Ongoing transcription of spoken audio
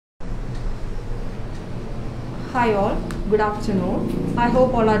Hi all, good afternoon. I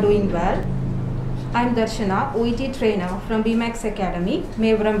hope all are doing well. I am Darshana, OET trainer from Bemax Academy,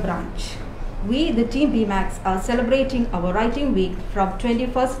 Mevaram branch. We, the team Bemax, are celebrating our writing week from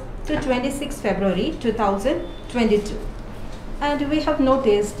 21st to 26th February 2022. And we have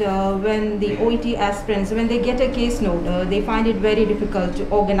noticed when the OET aspirants, when they get a case note, they find it very difficult to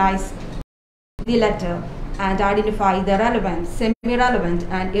organize the letter and identify the relevant, semi-relevant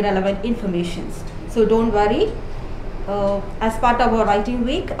and irrelevant informations. So don't worry. As part of our writing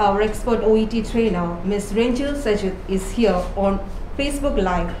week, our expert OET trainer, Ms. Ranjil Sajid, is here on Facebook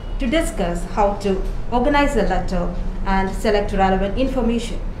Live to discuss how to organize a letter and select relevant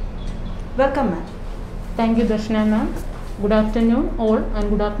information. Welcome, ma'am. Thank you, Darshana ma'am. Good afternoon all, and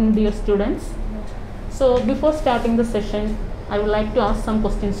good afternoon dear students. So before starting the session, I would like to ask some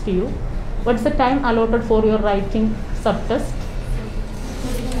questions to you. What is the time allotted for your writing subtest?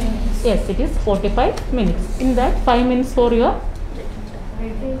 Yes, it is 45 minutes. In that, 5 minutes for your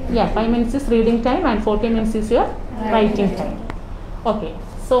 5 minutes is reading time and 40 minutes is your writing time. Okay.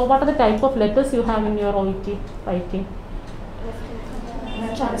 So what are the type of letters you have in your OET writing?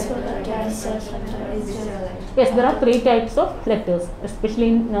 Yes, there are 3 types of letters. Especially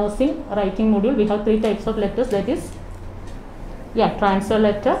in nursing writing module, we have 3 types of letters. That is, transfer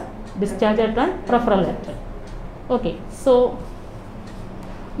letter, discharge letter and referral letter. Okay. So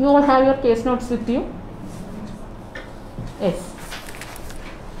you all have your case notes with you? Yes.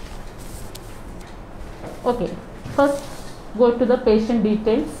 Okay. First, go to the patient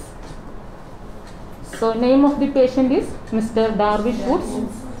details. So, name of the patient is Mr. Darvish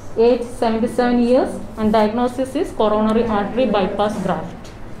Woods, age 77 years, and diagnosis is coronary artery bypass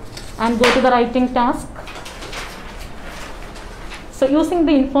graft. And go to the writing task. So, using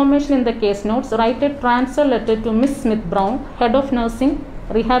the information in the case notes, write a transfer letter to Miss Smith Brown, Head of Nursing,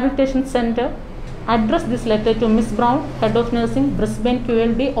 Rehabilitation Center. Address this letter to Miss Brown, Head of Nursing, Brisbane,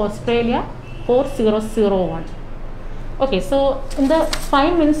 QLD, Australia 4001. Okay, so in the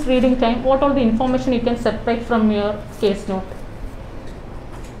 5 minutes reading time, what all the information you can separate from your case note?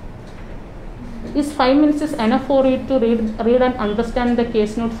 Is 5 minutes is enough for you to read and understand the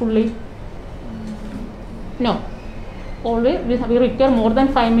case note fully? No. Always we require more than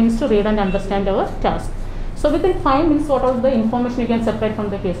 5 minutes to read and understand our task. So within 5 minutes, what are the information you can separate from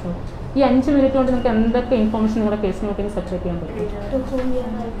the case note? This 5 minutes, what information in the case note separate?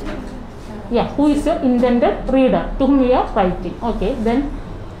 Who is your intended reader to whom you are writing? Okay, then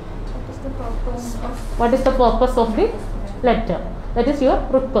what is the purpose of the letter? That is your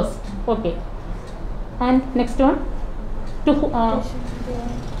request. Okay, and next one, to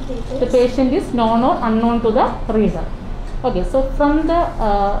the patient is known or unknown to the reader. Okay, so from the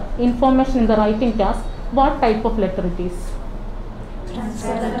information in the writing task, what type of letter it is?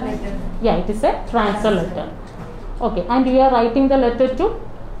 Transfer letter. Yeah, it is a transfer letter. Okay, and you are writing the letter to?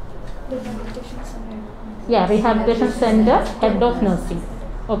 Rehabilitation Center, Head of Nursing.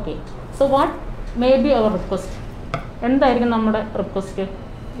 Okay, so what may be our request? What request?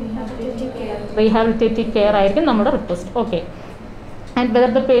 Rehabilitative care is our request. Okay, and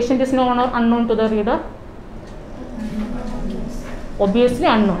whether the patient is known or unknown to the reader? Obviously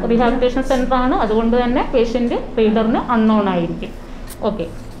unknown. Rehabilitation center is patient reader unknown. Okay.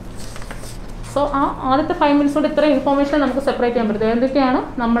 So, all the 5 minutes information we separate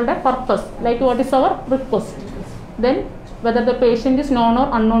purpose, like what is our request. Then whether the patient is known or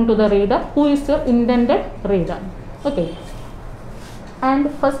unknown to the reader, who is your intended reader. Okay. And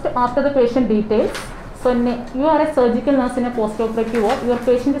first, after the patient details, so you are a surgical nurse in a post-operative ward. Your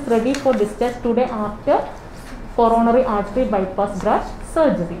patient is ready for discharge today after coronary artery bypass graft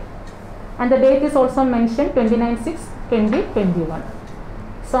surgery. And the date is also mentioned 29/6/2021.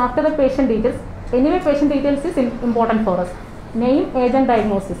 So after the patient details, anyway patient details is important for us. Name, age and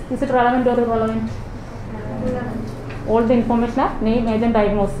diagnosis. Is it relevant or irrelevant? Relevant. All the information are name, age and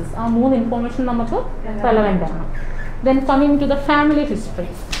diagnosis. Moon information namakku relevant. Then coming to the family history.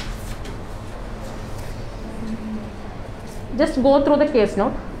 Just go through the case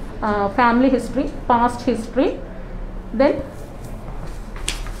note. Family history, past history. Then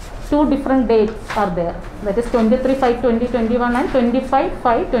 2 different dates are there, that is 23/5/2021 and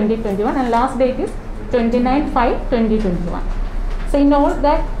 25/5/2021, and last date is 29/5/2021. So in all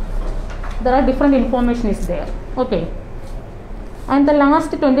that there are different information is there. Okay, and the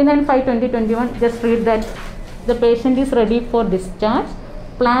last 29/5/2021, just read that the patient is ready for discharge,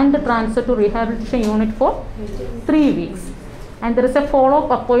 planned transfer to rehabilitation unit for 3 weeks, and there is a follow-up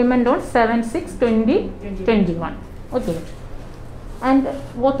appointment on 7/6/2021. Okay. And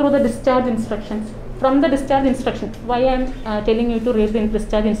go through the discharge instructions. From the discharge instruction, why I am telling you to read the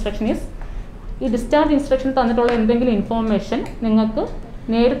discharge instruction is, ഈ discharge instruction തന്നിട്ടുള്ള എന്തെങ്കിലും information നിങ്ങൾക്ക്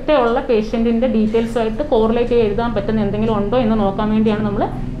നേരത്തെ ഉള്ള പേഷ്യൻറ്റിൻ്റെ ഡീറ്റെയിൽസുമായിട്ട് correlate ചെയ്ത് എഴുതാൻ പറ്റുന്ന എന്തെങ്കിലും ഉണ്ടോ എന്ന് നോക്കാൻ വേണ്ടിയാണ് നമ്മൾ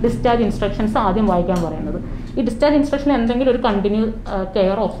ഡിസ്ചാർജ് ഇൻസ്ട്രക്ഷൻസ് ആദ്യം വായിക്കാൻ പറയുന്നത്. ഈ ഡിസ്ചാർജ് ഇൻസ്ട്രക്ഷൻ എന്തെങ്കിലും ഒരു കണ്ടിന്യൂ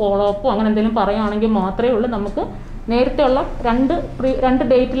കെയറോ ഫോളോ അപ്പോ അങ്ങനെ എന്തെങ്കിലും പറയുകയാണെങ്കിൽ മാത്രമേ ഉള്ളൂ നമുക്ക് നേരത്തെ ഉള്ള രണ്ട്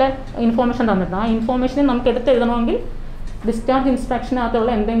ഡേറ്റിലെ ഇൻഫോർമേഷൻ തന്നിട്ടുണ്ട്. ആ ഇൻഫോർമേഷനെ നമുക്ക് എടുത്തെഴുതണമെങ്കിൽ ഡിസ്ചാർജ് ഇൻസ്ട്രക്ഷനകത്തുള്ള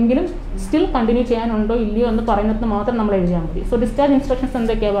എന്തെങ്കിലും സ്റ്റിൽ കണ്ടിന്യൂ ചെയ്യാനുണ്ടോ ഇല്ലയോ എന്ന് പറയുന്നത് മാത്രം നമ്മൾ എഴുതിയാൽ മതി. സോ ഡിസ്ചാർജ് ഇൻസ്ട്രക്ഷൻസ്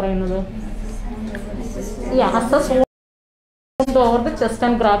എന്തൊക്കെയാണ് പറയുന്നത്? Assess over the chest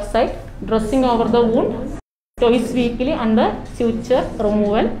and graft site, dressing over the wound twice weekly under suture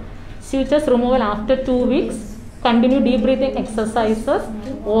removal. Sutures removal after 2 weeks. Continue deep breathing exercises,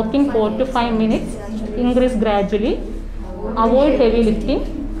 walking 4 to 5 minutes, increase gradually. Avoid heavy lifting.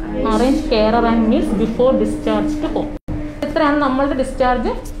 Arrange carer and meals before discharge to home. ഇത്രയാണ് നമ്മളുടെ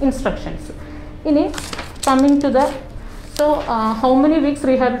discharge instructions. ഇനി coming to the how many weeks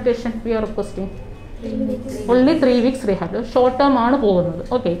rehabilitation we are requesting? Only 3 weeks rehab. Short term ആണ് പോകുന്നത്.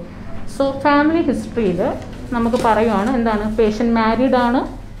 Okay. So family ഹിസ്റ്ററിയിൽ നമുക്ക് പറയുകയാണ് എന്താണ്, patient married ആണ്,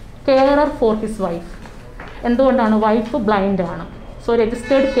 കെയറർ ഫോർ ഹിസ് വൈഫ്. എന്തുകൊണ്ടാണ്? വൈഫ് ബ്ലൈൻഡ് ആണ്. So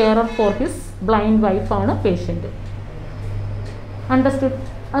registered carer for his blind വൈഫാണ് പേഷ്യൻ്റ്. അണ്ടർസ്റ്റുഡ്?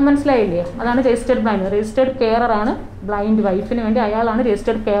 അത് മനസ്സിലായില്ലേ? അതാണ് രജിസ്റ്റേർഡ് ബ്ലൈൻഡ്. രജിസ്റ്റേർഡ് കെയറർ ആണ് ബ്ലൈൻഡ് വൈഫിന് വേണ്ടി, അയാളാണ്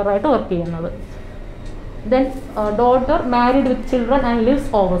രജിസ്റ്റേർഡ് കെയറായിട്ട് വർക്ക് ചെയ്യുന്നത്. Then daughter married with children and lives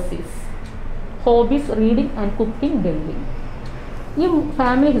overseas. Hobbies reading and cooking daily. ഈ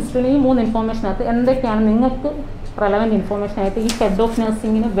ഫാമിലി ഹിസ്റ്ററിയിൽ ഈ 3 ഇൻഫോർമേഷനകത്ത് എന്തൊക്കെയാണ് നിങ്ങൾക്ക് റെലവൻറ്റ് ഇൻഫോർമേഷനായിട്ട് ഈ ഹെഡ് ഓഫ്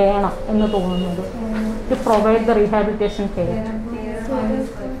നഴ്സിങ്ങിന് വേണം എന്ന് തോന്നുന്നത്? To provide the rehabilitation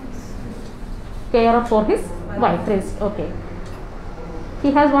care for his wife. Okay. He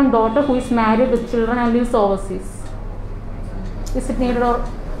has one daughter who is married with children and lives overseas. Is it needed or?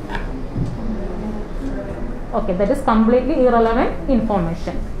 Okay, that is completely irrelevant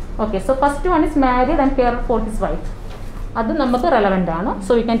information. Okay, so first one is married and care for his wife. That is relevant,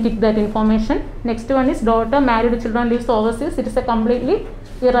 so we can tick that information. Next one is daughter married with children lives overseas. It is a completely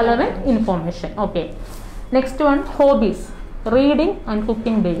irrelevant information. Okay. Next one, hobbies, reading and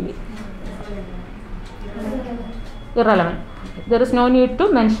cooking daily. Irrelevant. There is no need to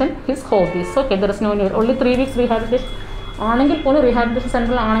mention his hobbies. Okay, there is no need. Only 3 weeks rehabilitation. ആണെങ്കിൽ പോലും rehabilitation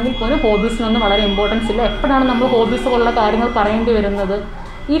സെൻറ്ററിൽ ആണെങ്കിൽ പോലും ഹോബീസിനൊന്നും വളരെ importance ഇല്ല. എപ്പോഴാണ് നമ്മൾ hobbies പോലുള്ള കാര്യങ്ങൾ പറയേണ്ടി വരുന്നത്?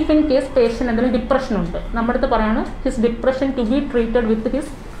 ഇഫ് ഇൻ കേസ് പേഷ്യൻ്റ് എന്തെങ്കിലും ഡിപ്രഷൻ ഉണ്ട്, നമ്മുടെ അടുത്ത് പറയാണ് his depression to be treated with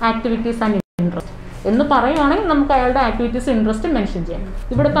his activities and interest എന്ന് പറയുകയാണെങ്കിൽ നമുക്ക് അയാളുടെ ആക്ടിവിറ്റീസ് ഇൻട്രസ്റ്റ് മെൻഷൻ ചെയ്യാം.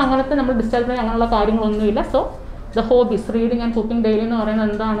 ഇവിടുത്തെ അങ്ങനത്തെ നമ്മൾ ഡിസ്ചാർജ് അങ്ങനെയുള്ള കാര്യങ്ങളൊന്നുമില്ല. So the hobbies reading and cooking daily എന്ന് പറയുന്നത്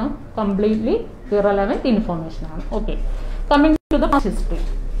എന്താണ്? കംപ്ലീറ്റ്ലി ഇറലവൻറ്റ് ഇൻഫോർമേഷൻ ആണ്. Okay. Coming to the history.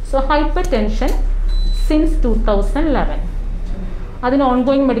 So hyper tension since 2011. അതിന്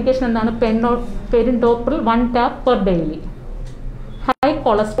ഓൺഗോയിങ് മെഡിക്കേഷൻ എന്താണ്? പെരിൻഡോപ്രിൽ 1 tab per daily. High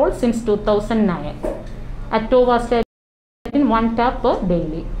cholesterol since 2009. Atorvastatin 1 tab per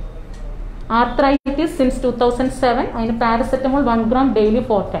daily. Arthritis since 2007. അതിന് paracetamol 1 gram daily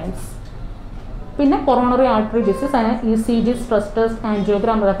 4 times. പിന്നെ coronary artery disease, അതിന് ECG, stress test,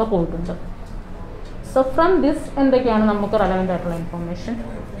 angiogram ഇതൊക്കെ പോയിട്ടുണ്ട്. So from this എന്തൊക്കെയാണ് നമുക്ക് relevant ആയിട്ടുള്ള ഇൻഫോർമേഷൻ?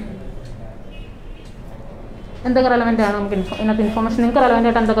 എന്തൊക്കെ റെലവൻ്റ് ആണ് നമുക്ക് ഇതിനകത്ത് ഇൻഫോർമേഷൻ നിങ്ങൾക്ക് റെലവൻ്റ്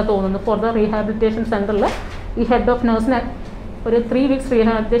ആയിട്ട് എന്തൊക്കെ തോന്നുന്നു? ഫോർ ദ റീഹാബിലിറ്റേഷൻ സെൻറ്ററിൽ ഈ ഹെഡ് ഓഫ് നഴ്സിന് ഒരു 3 weeks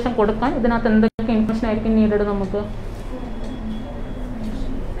റീഹാബിലിറ്റേഷൻ കൊടുക്കാൻ ഇതിനകത്ത് എന്തൊക്കെ ഇൻഫോർമേഷൻ ആയിരിക്കും നീഡഡ് നമുക്ക്?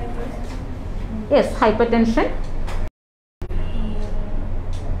 Yes, hyper tension,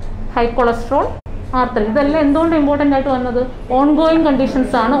 high cholesterol, ആർത്തറി, ഇതെല്ലാം എന്തുകൊണ്ട് ഇമ്പോർട്ടൻ്റ് ആയിട്ട് വന്നത്? ഓൺഗോയിങ്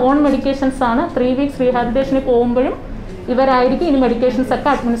കണ്ടീഷൻസ് ആണ്, ഓൺ മെഡിക്കേഷൻസ് ആണ്. 3 weeks റീഹാബിലിറ്റേഷനിൽ പോകുമ്പോഴും ഇവരായിരിക്കും ഇനി മെഡിക്കേഷൻസ് ഒക്കെ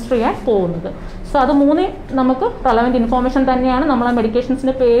അഡ്മിനിസ്റ്റർ ചെയ്യാൻ പോകുന്നത്. സോ അത് 3 നമുക്ക് റെലവൻറ്റ് ഇൻഫോർമേഷൻ തന്നെയാണ്. നമ്മൾ ആ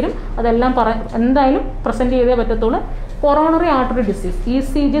മെഡിക്കേഷൻസിൻ്റെ പേരും അതെല്ലാം എന്തായാലും പ്രസൻറ്റ് ചെയ്തേ പറ്റത്തുള്ളൂ. Coronary artery disease,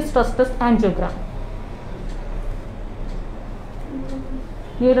 ECG, stress test, angiogram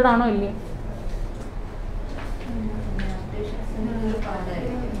needed ആണോ ഇല്ലേ?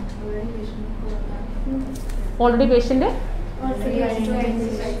 ഓൾറെഡി പേഷ്യൻ്റ്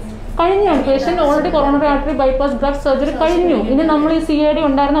കഴിഞ്ഞു. Patient already coronary artery bypass graft surgery കഴിഞ്ഞു. ഇനി നമ്മൾ ഈ CAD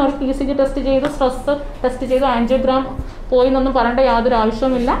ഉണ്ടായിരുന്ന അവർക്ക് ECG ടെസ്റ്റ് ചെയ്തു, സ്ട്രെസ് ടെസ്റ്റ് ചെയ്തു, ആൻജിയോഗ്രാം പോയി എന്നൊന്നും പറയേണ്ട യാതൊരു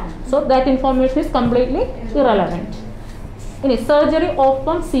ആവശ്യവുമില്ല. So that information is completely irrelevant. ഇനി സർജറി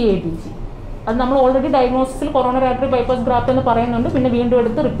ഓഫ് CABG, അത് നമ്മൾ already ഡയഗ്നോസിസിൽ coronary artery bypass graft എന്ന് പറയുന്നുണ്ട്. പിന്നെ വീണ്ടും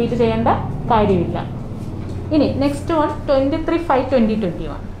എടുത്ത് റിപ്പീറ്റ് ചെയ്യേണ്ട കാര്യമില്ല. ഇനി നെക്സ്റ്റ് വൺ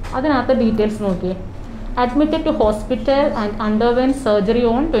 23/5/2021. അതിനകത്ത് ഡീറ്റെയിൽസ് നോക്കിയേ. Admitted to hospital and underwent surgery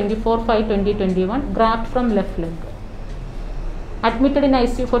on 24/5/2021. Graft from left leg. Admitted in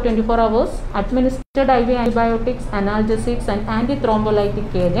ICU for 24 hours. Administered IV antibiotics, analgesics and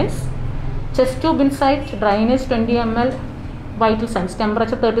antithrombolytic agents. Chest tube inside, drainage 20 ml. vital signs: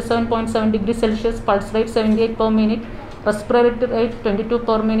 temperature 37.7 degrees Celsius, pulse rate 78 per minute, respiratory rate 22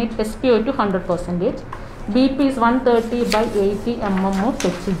 per minute, SpO2 100%. BP is 130 by 80 mm of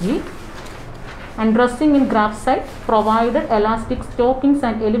Hg. And dressing in graft site, provided elastic stockings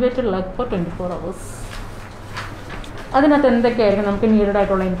and elevated leg for 24 hours. അതിനകത്ത് എന്തൊക്കെയായിരിക്കും നമുക്ക് needed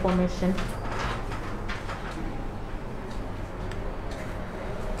ആയിട്ടുള്ള information?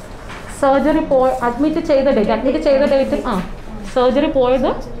 Surgery admit ചെയ്ത date surgery പോയത്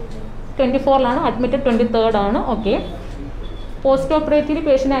 24 admitted 23 ആണ്. Okay. Post operative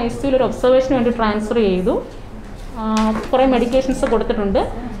patient ICUയിൽ ഒരു ഒബ്സർവേഷന് വേണ്ടി transfer ചെയ്തു. കുറേ മെഡിക്കേഷൻസ് കൊടുത്തിട്ടുണ്ട്.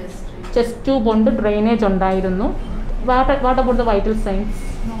 ചെസ്റ്റ് ട്യൂബ് ഉണ്ട്, ഡ്രെയിനേജ് ഉണ്ടായിരുന്നു. What about the vital signs?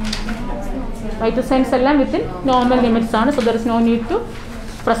 Vital signs എല്ലാം വിത്തിൻ നോർമൽ ലിമിറ്റ്സ് ആണ്. So there is no need to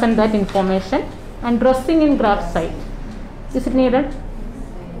present that information. And dressing in graft site, is it needed?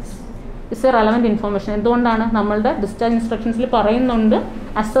 Is A relevant information. എന്തുകൊണ്ടാണ്? നമ്മളുടെ discharge ഇൻസ്ട്രക്ഷൻസിൽ പറയുന്നുണ്ട്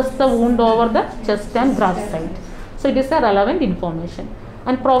assess the wound over the chest and graft site. So it is a relevant information.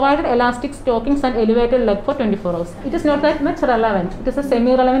 And provided elastic stockings and elevated leg for 24 hours. It is not that much relevant. It is a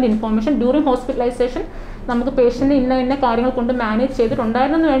semi-relevant information. During hospitalization, നമുക്ക് patient ഇന്ന കാര്യങ്ങൾ കൊണ്ട് manage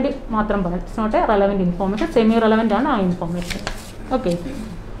ചെയ്തിട്ടുണ്ടായിരുന്നെന്ന് വേണ്ടി മാത്രം പറയാം. It's not A relevant information. Semi relevant ആണ് ആ information. Okay.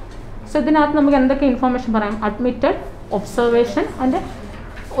 So ഇതിനകത്ത് നമുക്ക് എന്തൊക്കെ ഇൻഫോർമേഷൻ പറയാം? അഡ്മിറ്റഡ്, ഒബ്സർവേഷൻ, ആൻഡ്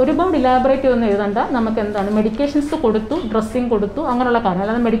ഒരുപാട് ഇലാബറേറ്റ് ഒന്നും എഴുതണ്ട. നമുക്ക് എന്താണ് മെഡിക്കേഷൻസ് കൊടുത്തു, ഡ്രസ്സിങ് കൊടുത്തു, അങ്ങനെയുള്ള കാര്യം.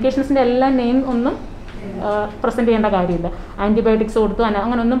 അല്ലാതെ മെഡിക്കേഷൻസിൻ്റെ എല്ലാ നെയിം ഒന്നും പ്രസൻറ്റ് ചെയ്യേണ്ട കാര്യമില്ല. ആൻറ്റിബയോട്ടിക്സ് കൊടുത്തു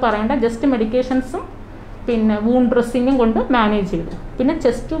അങ്ങനെ ഒന്നും പറയേണ്ട. ജസ്റ്റ് മെഡിക്കേഷൻസും പിന്നെ വൂണ്ട് ഡ്രസ്സിങ്ങും കൊണ്ട് മാനേജ് ചെയ്തു. പിന്നെ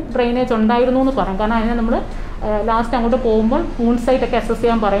ചെസ്റ്റ് ഡ്രെയിനേജ് ഉണ്ടായിരുന്നു എന്ന് പറയാം. കാരണം അതിനെ നമ്മൾ ലാസ്റ്റ് അങ്ങോട്ട് പോകുമ്പോൾ വൂണ്ട് സൈറ്റൊക്കെ അസസ്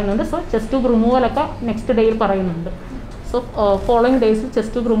ചെയ്യാൻ പറയുന്നുണ്ട്. സോ ചെസ്റ്റ് ട്യൂബ് റിമൂവലൊക്കെ നെക്സ്റ്റ് ഡേയിൽ പറയുന്നുണ്ട്. സോ ഫോളോയിങ് ഡേയ്സിൽ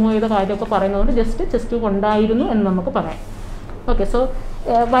ചെസ്റ്റ് ട്യൂബ് റിമൂവ് ചെയ്ത കാര്യമൊക്കെ പറയുന്നതുകൊണ്ട് ജസ്റ്റ് ചെസ്റ്റ് ട്യൂബ് ഉണ്ടായിരുന്നു എന്ന് നമുക്ക് പറയാം. ഓക്കെ. സോ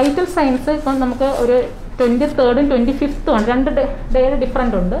വൈറ്റൽ സൈൻസ് ഇപ്പം നമുക്ക് ഒരു 23rd 25th ആണ്. 2 ഡേ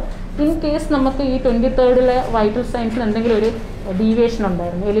ഡിഫറൻ്റ് ഉണ്ട്. ഇൻ കേസ് നമുക്ക് ഈ 23rd വൈറ്റൽ സൈൻസിൽ എന്തെങ്കിലും ഒരു ഡീവിയേഷൻ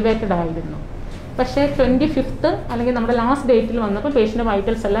ഉണ്ടായിരുന്നു, എലിവേറ്റഡ് ആയിരുന്നു. പക്ഷേ 25th അല്ലെങ്കിൽ നമ്മുടെ ലാസ്റ്റ് ഡേറ്റിൽ വന്നപ്പോൾ പേഷ്യൻ്റെ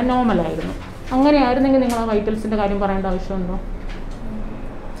വൈറ്റൽസ് എല്ലാം നോർമലായിരുന്നു. അങ്ങനെ ആയിരുന്നെങ്കിൽ നിങ്ങൾ ആ വൈറ്റൽസിൻ്റെ കാര്യം പറയേണ്ട ആവശ്യമുണ്ടോ?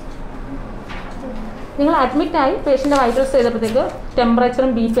 നിങ്ങൾ അഡ്മിറ്റായി പേഷ്യൻ്റെ വൈറ്റൽസ് ചെയ്തപ്പോഴത്തേക്ക്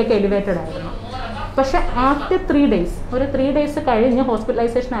ടെമ്പറേച്ചറും BP ഒക്കെ എലിവേറ്റഡ് ആയിരുന്നു. പക്ഷേ ആഫ്റ്റർ 3 days, ഒരു 3 days കഴിഞ്ഞ്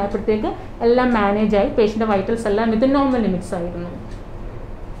ഹോസ്പിറ്റലൈസേഷൻ ആയപ്പോഴത്തേക്ക് എല്ലാം മാനേജായി, പേഷ്യൻ്റെ വൈറ്റൽസ് എല്ലാം വിത്തിൻ നോർമൽ ലിമിറ്റ്സ് ആയിരുന്നു.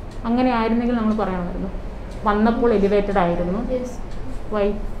 അങ്ങനെ ആയിരുന്നെങ്കിൽ നമ്മൾ പറയാമായിരുന്നു വന്നപ്പോൾ എലിവേറ്റഡ് ആയിരുന്നു. Y?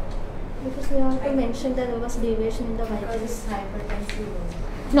 Because we have to mention that there was deviation in the vitals.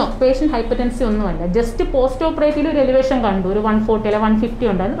 No, patient ഹൈപ്പർടെൻസി ഒന്നുമല്ല. ജസ്റ്റ് പോസ്റ്റ് ഓപ്പറേറ്റീവ് ഒരു എലിവേഷൻ കണ്ടു, ഒരു 140 അല്ല 150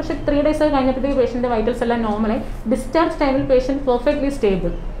 ഉണ്ടായിരുന്നു. പക്ഷേ 3 days കഴിഞ്ഞപ്പോഴത്തേക്ക് പേഷ്യൻ്റെ വൈറ്റൽസ് എല്ലാം നോർമലായി. ഡിസ്ചാർജ് ടൈമിൽ patient perfectly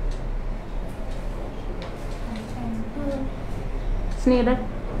stable. needed.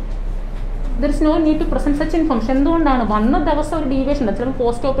 There is no need to present such information. എന്തുകൊണ്ടാണ്? വന്ന ദിവസം ഒരു ഡീവിയേഷൻ ഉണ്ട്. ചിലപ്പോൾ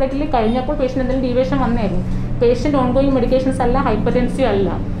പോസ്റ്റ് ഓപ്പറേറ്റീവിൽ കഴിഞ്ഞപ്പോൾ പേഷ്യൻ്റ് എന്തെങ്കിലും ഡീവിയേഷൻ വന്നായിരുന്നു. പേഷ്യൻ്റ് ഓൺഗോയിങ് മെഡിക്കേഷൻസ് അല്ല, ഹൈപ്പർടെൻസീവ് അല്ല.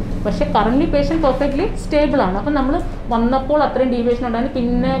 പക്ഷേ കറൻ്റ്ലി പേഷ്യൻ്റ് പെർഫെക്റ്റ്ലി സ്റ്റേബിൾ ആണ്. അപ്പം നമ്മൾ വന്നപ്പോൾ അത്രയും ഡീവിയേഷൻ ഉണ്ടായിരുന്നു.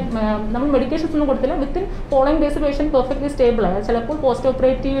 പിന്നെ നമ്മൾ മെഡിക്കേഷൻസ് ഒന്നും കൊടുത്തില്ല. Within following days patient perfectly stable ആയത്. ചിലപ്പോൾ പോസ്റ്റ്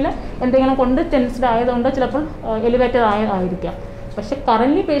ഓപ്പറേറ്റീവിൽ എന്തെങ്കിലും കൊണ്ട് ടെൻസ്ഡ് ആയതുകൊണ്ട് ചിലപ്പോൾ എലിവേറ്റഡ് ആയിരിക്കാം. പക്ഷേ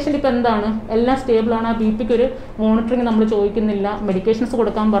കറൻ്റ്ലി പേഷ്യൻ്റ് ഇപ്പോൾ എന്താണ്, എല്ലാം സ്റ്റേബിളാണ്. ആ BP ക്ക് ഒരു മോണിറ്ററിങ് നമ്മൾ ചോദിക്കുന്നില്ല, മെഡിക്കേഷൻസ്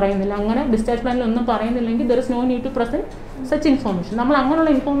കൊടുക്കാൻ പറയുന്നില്ല, അങ്ങനെ ഡിസ്ചാർജ് പ്ലാനിൽ ഒന്നും പറയുന്നില്ലെങ്കിൽ there is no need to present such information. നമ്മൾ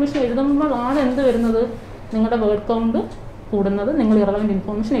അങ്ങനെയുള്ള ഇൻഫോർമേഷൻ എഴുതുമ്പോഴാണ് എന്ത് വരുന്നത്, നിങ്ങളുടെ വേർഡ് കൗണ്ട് കൂടുന്നത്, നിങ്ങൾ ഇറലവൻറ്റ്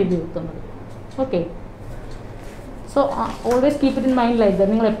ഇൻഫോർമേഷൻ എഴുതി വെക്കുന്നത്. Okay. So always keep it in mind like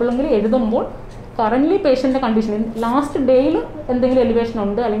that. നിങ്ങൾ എപ്പോഴെങ്കിലും എഴുതുമ്പോൾ കറൻ്റ്ലി പേഷ്യൻ്റെ കണ്ടീഷൻ ലാസ്റ്റ് ഡേയിൽ എന്തെങ്കിലും എലിവേഷൻ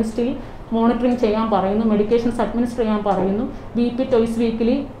ഉണ്ട്, അല്ലെങ്കിൽ സ്റ്റിൽ മോണിറ്ററിങ് ചെയ്യാൻ പറയുന്നു, മെഡിക്കേഷൻസ് അഡ്മിനിസ്റ്റർ ചെയ്യാൻ പറയുന്നു, BP ട്വൈസ്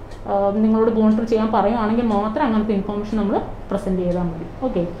വീക്കിലി നിങ്ങളോട് മോണിറ്റർ ചെയ്യാൻ പറയുകയാണെങ്കിൽ മാത്രം അങ്ങനത്തെ ഇൻഫോർമേഷൻ നമ്മൾ പ്രസൻറ്റ് ചെയ്താൽ മതി.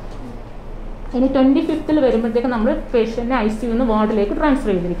 ഓക്കെ. ഇനി 25th വരുമ്പോഴത്തേക്ക് നമ്മൾ പേഷ്യൻറ്റിനെ ICU നിന്ന് വാർഡിലേക്ക്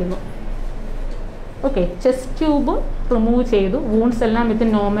ട്രാൻസ്ഫർ ചെയ്തിരിക്കുന്നു. ഓക്കെ. ചെസ്റ്റ് ട്യൂബ് റിമൂവ് ചെയ്തു, വൂൺസ് എല്ലാം വിത്തിൻ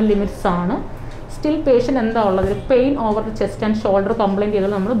നോർമൽ ലിമിറ്റ്സ് ആണ്. സ്റ്റിൽ പേഷ്യൻ്റ് എന്താ ഉള്ളത്, pain over chest and shoulder complaint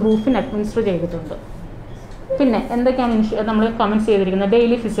ചെയ്തത് നമ്മൾ ബ്രൂഫിൻ അഡ്മിനിസ്റ്റർ ചെയ്തിട്ടുണ്ട്. പിന്നെ എന്തൊക്കെയാണ് നമ്മൾ കമൻറ്റ്സ് ചെയ്തിരിക്കുന്നത്?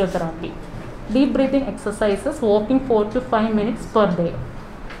 Daily physiotherapy, deep breathing exercises, walking 4 to 5 minutes per day.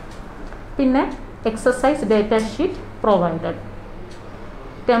 പിന്നെ exercise data sheet provided.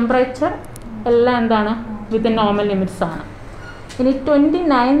 Temperature എല്ലാം എന്താണ്, വിത്തിൻ നോർമൽ ലിമിറ്റ്സ് ആണ്. ഇനി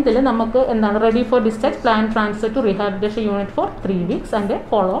 29th നമുക്ക് എന്താണ്, ready for discharge, plan transfer to rehabilitation unit four 3 weeks and A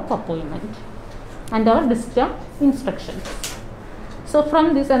follow up appointment and our discharge instructions. So from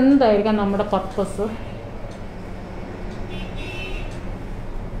this എന്തായിരിക്കാം നമ്മുടെ purpose?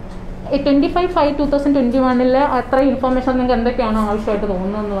 25/5/2021 അത്ര information നിങ്ങൾക്ക് എന്തൊക്കെയാണ് ആവശ്യമായിട്ട്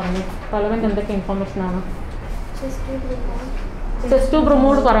തോന്നുന്നതെന്ന് പറഞ്ഞു. റെലവൻറ്റ് എന്തൊക്കെ ഇൻഫോർമേഷനാണ്? ചെസ്റ്റ് ട്യൂബ്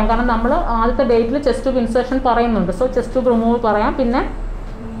റിമൂവ് പറയാം, കാരണം നമ്മൾ ആദ്യത്തെ ഡേറ്റിൽ ചെസ്റ്റ് ട്യൂബ് ഇൻസേർഷൻ പറയുന്നുണ്ട്. സോ ചെസ്റ്റ് ട്യൂബ് റിമൂവ് പറയാം. പിന്നെ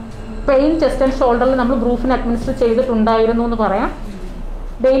പെയിൻ ചെസ്റ്റ് ആൻഡ് ഷോൾഡറിൽ നമ്മൾ ബ്രൂഫിന് അഡ്മിനിസ്റ്റർ ചെയ്തിട്ടുണ്ടായിരുന്നു എന്ന് പറയാം.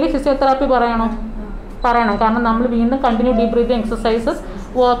 ഡെയിലി ഫിസിയോതെറാപ്പി പറയണം, കാരണം നമ്മൾ വീണ്ടും continue deep breathing exercises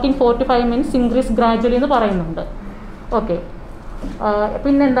working 4 to 5 minutes increase gradually എന്ന് പറയുന്നുണ്ട്. ഓക്കെ,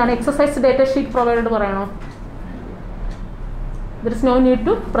 പിന്നെന്താണ് എക്സസൈസ് ഡേറ്റ ഷീറ്റ് പ്രൊവൈഡഡ് പറയണോ? There is no need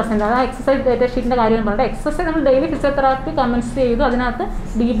to present. ആ എക്സസൈസ് ഡേറ്റ ഷീറ്റിൻ്റെ കാര്യം പറഞ്ഞിട്ട് എക്സസൈസ് നമ്മൾ ഡെയിലി ഫിസിയോതെറാപ്പി കമൻസ് ചെയ്തു. അതിനകത്ത്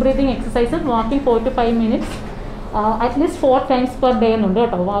deep breathing exercise walking 4 to 5 minutes at least 4 times per day എന്നുണ്ട്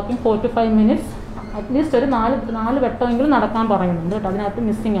കേട്ടോ. വാക്കിംഗ് 4 to 5 minutes അറ്റ്ലീസ്റ്റ് ഒരു 4 വട്ടമെങ്കിലും നടക്കാൻ പറയുന്നുണ്ട് കേട്ടോ. അതിനകത്ത്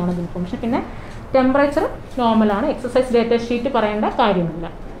മിസ്സിംഗ് ആണ് ഇൻഫോർമേഷൻ. പിന്നെ ടെമ്പറേച്ചർ നോർമലാണ്. എക്സസൈസ് ഡേറ്റ ഷീറ്റ് പറയേണ്ട കാര്യമില്ല.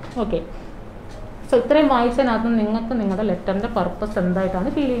 ഓക്കെ, സോ ഇത്രയും വായിച്ചതിനകത്ത് നിങ്ങൾക്ക് നിങ്ങളുടെ ലെറ്ററിൻ്റെ പർപ്പസ് എന്തായിട്ടാണ്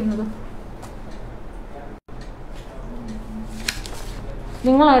ഫീൽ ചെയ്യുന്നത്?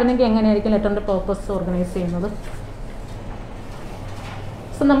 നിങ്ങളായിരുന്നെങ്കിൽ എങ്ങനെയായിരിക്കും ലെറ്ററിൻ്റെ പർപ്പസ് ഓർഗനൈസ് ചെയ്യുന്നത്?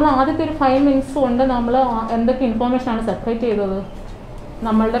 സോ നമ്മൾ ആദ്യത്തെ ഒരു 5 minutes കൊണ്ട് നമ്മൾ എന്തൊക്കെ ഇൻഫോർമേഷനാണ് സെപ്പറേറ്റ് ചെയ്തത്?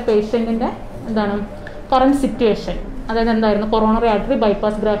 നമ്മളുടെ പേഷ്യൻറ്റിൻ്റെ എന്താണ് കറണ്ട് സിറ്റുവേഷൻ, അതായത് എന്തായിരുന്നു, കൊറോണറി ആർട്ടറി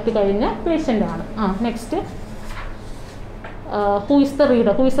ബൈപ്പാസ് ഗ്രാഫ്റ്റ് കഴിഞ്ഞ പേഷ്യൻ്റാണ്. Next who is the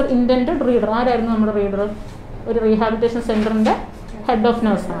reader, who is the intended reader, ആരായിരുന്നു നമ്മുടെ റീഡർ? ഒരു റീഹാബിലിറ്റേഷൻ സെൻറ്ററിൻ്റെ ഹെഡ് ഓഫ്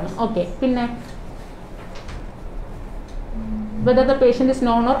നഴ്സാണ്. ഓക്കെ, പിന്നെ whether the patient is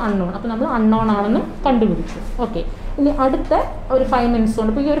known or unknown, അപ്പോൾ നമ്മൾ അൺനോൺ ആണെന്നും കണ്ടുപിടിച്ചു. ഓക്കെ, ഇനി അടുത്ത ഒരു 5 minutes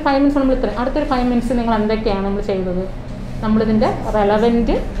കൊണ്ട്, ഇപ്പോൾ ഈ ഒരു 5 minutes നമ്മൾ ഇത്രയും, അടുത്തൊരു 5 minutes നിങ്ങൾ എന്തൊക്കെയാണ് നമ്മൾ ചെയ്തത്? നമ്മളിതിൻ്റെ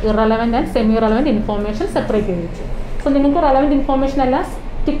relevant, irrelevant and semi relevant information separate ചെയ്ത് വെച്ചു. സോ നിങ്ങൾക്ക് റെലവൻറ്റ് ഇൻഫോർമേഷൻ എല്ലാം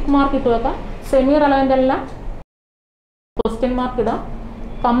ടിക്ക് മാർക്ക് ഇട്ട് വെക്കാം, സെമി റെലവൻറ്റ് എല്ലാം ക്വസ്റ്റ്യൻ മാർക്ക് ഇടാം,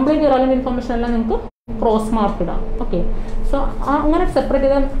 കംപ്ലീറ്റ് ഇറലവൻറ്റ് ഇൻഫോർമേഷൻ എല്ലാം നിങ്ങൾക്ക് ക്രോസ് മാർക്ക് ഇടാം. ഓക്കെ, സോ അങ്ങനെ സെപ്പറേറ്റ്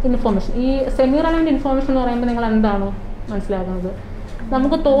ചെയ്ത ഇൻഫോർമേഷൻ. ഈ സെമി റെലവൻറ്റ് ഇൻഫോർമേഷൻ എന്ന് പറയുമ്പോൾ നിങ്ങൾ എന്താണ് മനസ്സിലാക്കുന്നത്?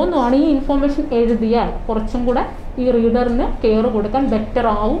 നമുക്ക് തോന്നുവാണ് ഈ ഇൻഫോർമേഷൻ എഴുതിയാൽ കുറച്ചും കൂടെ ഈ റീഡറിന് കെയർ കൊടുക്കാൻ ബെറ്റർ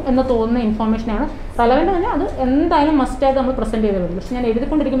ആവും എന്ന് തോന്നുന്ന ഇൻഫോർമേഷനാണ് റെലവൻറ്റ്. പറഞ്ഞാൽ അത് എന്തായാലും മസ്റ്റായിട്ട് നമ്മൾ പ്രസൻറ്റ് ചെയ്തേ പറ്റുള്ളൂ. പക്ഷെ ഞാൻ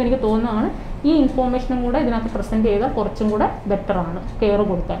എഴുതിക്കൊണ്ടിരിക്കുമ്പോൾ എനിക്ക് തോന്നുന്നതാണ് ഈ ഇൻഫോർമേഷനും കൂടെ ഇതിനകത്ത് പ്രസൻറ്റ് ചെയ്താൽ കുറച്ചും കൂടെ ബെറ്ററാണ് കെയർ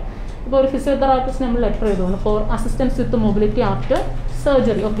കൊടുക്കാൻ. ഇപ്പോൾ ഒരു ഫിസിയോതെറാപ്പിസ്റ്റ് നമ്മൾ ലെറ്റർ എഴുതുന്നു for assistance with mobility after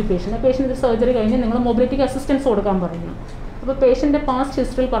surgery of the patient. Patient surgery കഴിഞ്ഞ് നിങ്ങൾ മൊബിലിറ്റിക്ക് അസിസ്റ്റൻസ് കൊടുക്കാൻ പറയുന്നു. അപ്പോൾ പേഷ്യൻ്റെ പാസ്റ്റ്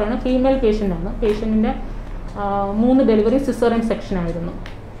ഹിസ്റ്ററിയിൽ പറയുന്നത് ഫീമെയിൽ പേഷ്യൻ്റാണ്. പേഷ്യൻറ്റിൻ്റെ 3 ഡെലിവറി സിസേറിയൻ സെക്ഷൻ ആയിരുന്നു.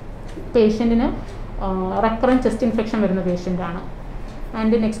 പേഷ്യൻറ്റിന് റെക്കറൻറ്റ് ചെസ്റ്റ് ഇൻഫെക്ഷൻ വരുന്ന പേഷ്യൻ്റാണ്.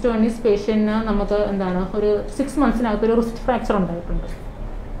 ആൻഡ് നെക്സ്റ്റ് വൺ ഈസ് പേഷ്യൻറ്റിന് നമുക്ക് എന്താണ് ഒരു 6 months ഒരു റിസ്റ്റ് ഫ്രാക്ചർ ഉണ്ടായിട്ടുണ്ട്.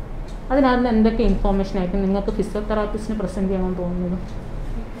 അതിനകത്ത് എന്തൊക്കെ ഇൻഫോർമേഷൻ ആയിരിക്കും നിങ്ങൾക്ക് ഫിസിയോതെറാപ്പിസ്റ്റിന് പ്രസൻറ്റ് ചെയ്യാൻ തോന്നുന്നത്?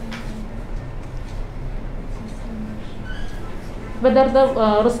 Whether the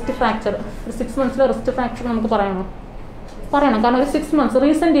wrist fracture, 6 months wrist fracture നമുക്ക് പറയണം, കാരണം ഒരു 6 months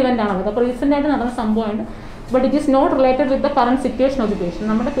റീസെൻറ്റ് ഇവൻ്റ് ആണത്. അപ്പോൾ റീസെൻ്റായിട്ട് നടന്ന സംഭവമാണ്. But it is not related with the current situation of the patient.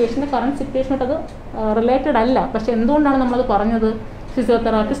 നമ്മുടെ പേഷ്യൻ്റെ കറണ്ട് സിറ്റുവേഷനായിട്ട് അത് റിലേറ്റഡ് അല്ല. പക്ഷേ എന്തുകൊണ്ടാണ് നമ്മളത് പറഞ്ഞത്?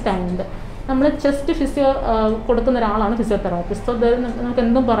 ഫിസിയോതെറാപ്പിസ്റ്റ് ആയതുകൊണ്ട്. നമ്മൾ ചെസ്റ്റ് ഫിസിയോ കൊടുക്കുന്ന ഒരാളാണ് ഫിസിയോതെറാപ്പിസ്റ്റ്. സോ നമുക്ക്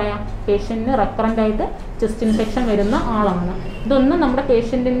എന്തും പറയാം, പേഷ്യൻറ്റിന് റെക്കറൻ്റായിട്ട് ചെസ്റ്റ് ഇൻഫെക്ഷൻ വരുന്ന ആളാണ്. ഇതൊന്നും നമ്മുടെ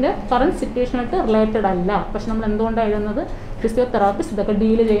പേഷ്യൻറ്റിൻ്റെ കറണ്ട് സിറ്റുവേഷനായിട്ട് റിലേറ്റഡ് അല്ല. പക്ഷെ നമ്മൾ എന്തുകൊണ്ടാണ് എഴുതുന്നത്? ഫിസിയോതെറാപ്പിസ്റ്റ് ഇതൊക്കെ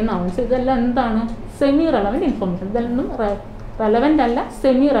ഡീൽ ചെയ്യുന്ന ആളാണ്. സോ ഇതെല്ലാം എന്താണ്? Semi relevant information. ഇതൊന്നും റെലവൻ്റ് അല്ല,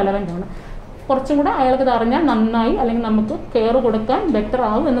 സെമി റെലവൻ്റ് ആണ്. കുറച്ചും കൂടെ അയാൾക്ക് ഇത് അറിഞ്ഞാൽ നന്നായി, അല്ലെങ്കിൽ നമുക്ക് കെയർ കൊടുക്കാൻ ബെറ്റർ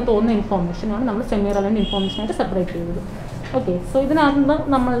ആവും എന്ന് തോന്നുന്ന ഇൻഫോർമേഷനാണ് നമ്മൾ സെമി റെലവൻറ്റ് ഇൻഫോർമേഷനായിട്ട് സെപ്പറേറ്റ് ചെയ്തത്. ഓക്കെ, സോ ഇതിനകത്ത്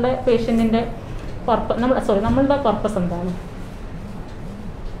നമ്മളുടെ പേഷ്യൻറ്റിൻ്റെ നമ്മളുടെ പർപ്പസ് എന്താണ്?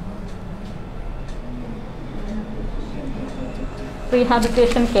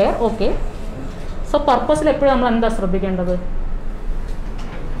 Rehabilitation care. ഓക്കെ, സോ പർപ്പസിൽ എപ്പോഴും നമ്മൾ എന്താ ശ്രദ്ധിക്കേണ്ടത്?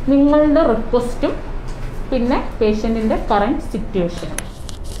 നിങ്ങളുടെ റിക്വസ്റ്റും പിന്നെ പേഷ്യൻറ്റിൻ്റെ കറൻറ്റ് സിറ്റുവേഷനും.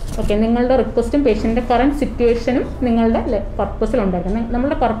 ഓക്കെ, നിങ്ങളുടെ റിക്വസ്റ്റും പേഷ്യൻ്റെ കറൻറ്റ് സിറ്റുവേഷനും നിങ്ങളുടെ പർപ്പസിൽ ഉണ്ടാക്കണം.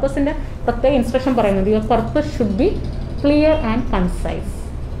 നമ്മുടെ പർപ്പസിൻ്റെ പ്രത്യേക ഇൻസ്ട്രക്ഷൻ പറയുന്നത് your purpose should be clear and concise.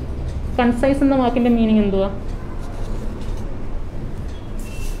 Concise എന്ന വാക്കിൻ്റെ മീനിങ് എന്തുവാ?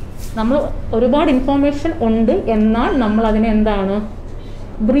 നമ്മൾ ഒരുപാട് ഇൻഫോർമേഷൻ ഉണ്ട്, എന്നാൽ നമ്മൾ അതിനെ എന്താണ്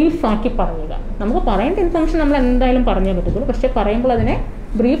ബ്രീഫാക്കി പറയുക. നമുക്ക് പറയേണ്ട ഇൻഫോർമേഷൻ നമ്മൾ എന്തായാലും പറഞ്ഞേ പറ്റത്തുള്ളൂ. പക്ഷേ പറയുമ്പോൾ അതിനെ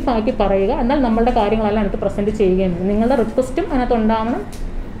ബ്രീഫാക്കി പറയുക, എന്നാൽ നമ്മളുടെ കാര്യങ്ങളെല്ലാം അതിനകത്ത് പ്രസൻറ്റ് ചെയ്യുകയും വേണം. നിങ്ങളുടെ റിക്വസ്റ്റും അതിനകത്ത് ഉണ്ടാവണം.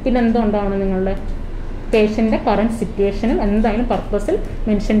 പിന്നെ എന്തുണ്ടാവണം? നിങ്ങളുടെ പേഷ്യൻ്റെ കറൻറ്റ് സിറ്റുവേഷനും എന്തായാലും പർപ്പസിൽ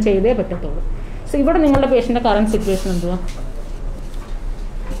മെൻഷൻ ചെയ്തേ പറ്റത്തുള്ളൂ. സോ ഇവിടെ നിങ്ങളുടെ പേഷ്യൻ്റെ കറൻറ്റ് സിറ്റുവേഷൻ എന്തുവാ?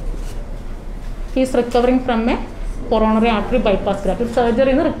 He's recovering from A coronary artery bypass graft.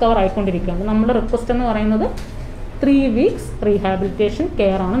 സർജറിയിൽ നിന്ന് റിക്കവർ ആയിക്കൊണ്ടിരിക്കുകയാണ്. നമ്മുടെ റിക്വസ്റ്റ് എന്ന് പറയുന്നത് 3 weeks റീഹാബിലിറ്റേഷൻ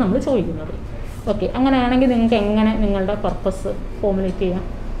കെയർ ആണ് നമ്മൾ ചോദിക്കുന്നത്. ഓക്കെ, അങ്ങനെയാണെങ്കിൽ നിങ്ങൾക്ക് എങ്ങനെ നിങ്ങളുടെ പർപ്പസ് ഫോർമുലേറ്റ് ചെയ്യാം?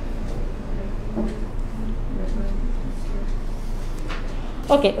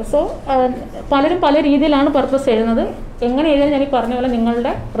 ഓക്കെ, സോ പലരും പല രീതിയിലാണ് പർപ്പസ് എഴുതുന്നത്. എങ്ങനെ എഴുതാൻ ഞാൻ ഈ പറഞ്ഞ പോലെ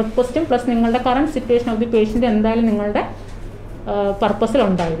നിങ്ങളുടെ റിക്വസ്റ്റും പ്ലസ് നിങ്ങളുടെ current situation of the patient എന്തായാലും നിങ്ങളുടെ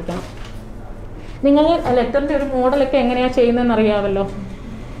പർപ്പസിലുണ്ടായിരിക്കണം. നിങ്ങൾ ലെറ്ററിൻ്റെ ഒരു മോഡലൊക്കെ എങ്ങനെയാണ് ചെയ്യുന്നതെന്ന് അറിയാമല്ലോ.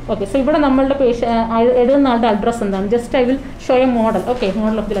 ഓക്കെ, സോ ഇവിടെ നമ്മളുടെ എഴുതുന്ന ആളുടെ അഡ്രസ്സ് എന്താണ്? Just I will show A model. Okay,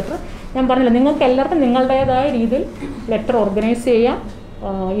 model of the letter. ഞാൻ പറഞ്ഞില്ല, നിങ്ങൾക്ക് എല്ലാവർക്കും നിങ്ങളുടേതായ രീതിയിൽ ലെറ്റർ ഓർഗനൈസ് ചെയ്യാം,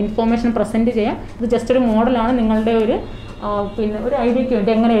 ഇൻഫോർമേഷൻ പ്രസൻറ്റ് ചെയ്യാം. ഇത് ജസ്റ്റ് ഒരു മോഡലാണ് നിങ്ങളുടെ ഒരു പിന്നെ ഒരു ഐഡിയയ്ക്ക്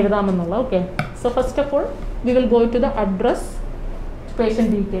വേണ്ടി എങ്ങനെ എഴുതാമെന്നുള്ള. Okay, so first of all we will go to the address,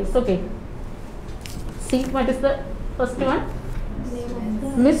 patient details. Okay, see what is the first one?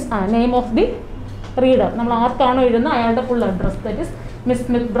 Name of the reader. നമ്മൾ ആർക്കാണോ എഴുതുന്നത് അയാളുടെ full address. That is miss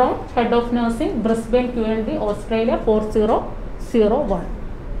Smith brown, head of nursing, Brisbane QLD, Australia 4001.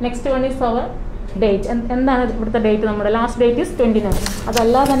 Next one is our date. എന്താണ് ഇവിടുത്തെ date? നമ്മുടെ last date is 29.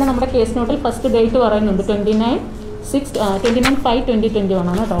 അതല്ലാതെ തന്നെ നമ്മുടെ കേസ് നോട്ടിൽ ഫസ്റ്റ് ഡേറ്റ് പറയുന്നുണ്ട് 29/5/2021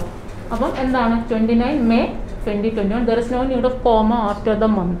 ആണ് കേട്ടോ. അപ്പം എന്താണ് 29 May 2021. There is no need of comma after the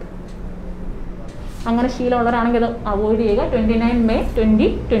month. അങ്ങനെ ശീലമുള്ളവരാണെങ്കിൽ അത് അവോയ്ഡ് ചെയ്യുക. 29 May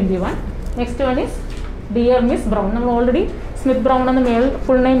 2021. Next one is dear miss brown. നമ്മൾ ഓൾറെഡി സ്മിത്ത് ബ്രൗൺ എന്ന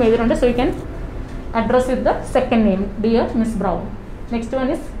ഫുൾ നെയിം എഴുതിയിട്ടുണ്ട്. So you can address with the second name, dear miss brown. Next one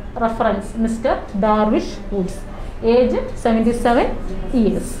is reference mister Darwish Woods, age 77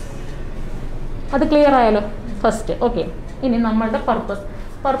 years. അത് clear ആയാലോ first? Okay, ഇനി നമ്മളുടെ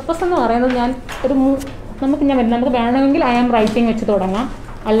purpose എന്ന് പറയുന്നത് നമുക്ക് വേണമെങ്കിൽ ഐ ആം റൈറ്റിംഗ് വെച്ച് തുടങ്ങാം,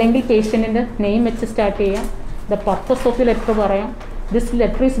 അല്ലെങ്കിൽ പേഷ്യൻറ്റിൻ്റെ നെയിം വെച്ച് സ്റ്റാർട്ട് ചെയ്യാം, the purpose of the letter പറയാം, this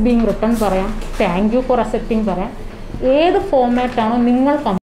letter is being written പറയാം, താങ്ക് യു ഫോർ അക്സെപ്റ്റിംഗ് പറയാം. ഏത് ഫോർമാറ്റാണോ നിങ്ങൾ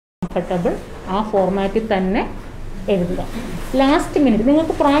കംഫർട്ടബിൾ ആ ഫോർമാറ്റിൽ തന്നെ എഴുതുക. ലാസ്റ്റ് മിനിറ്റ്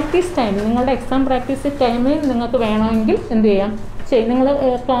നിങ്ങൾക്ക് പ്രാക്ടീസ് ടൈം, നിങ്ങളുടെ എക്സാം പ്രാക്ടീസ് ടൈമിൽ നിങ്ങൾക്ക് വേണമെങ്കിൽ എന്ത് ചെയ്യാം, നിങ്ങൾ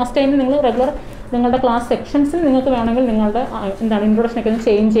ക്ലാസ് ടൈമിൽ നിങ്ങൾ റെഗുലർ നിങ്ങളുടെ ക്ലാസ് സെക്ഷൻസിൽ നിങ്ങൾക്ക് വേണമെങ്കിൽ നിങ്ങളുടെ ഇൻട്രൊഡക്ഷനൊക്കെ ഒന്ന്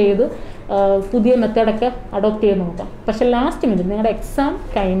ചേഞ്ച് ചെയ്ത് പുതിയ മെത്തേഡൊക്കെ അഡോപ്റ്റ് ചെയ്ത് നോക്കാം. പക്ഷേ ലാസ്റ്റ് മിനിറ്റ് നിങ്ങളുടെ എക്സാം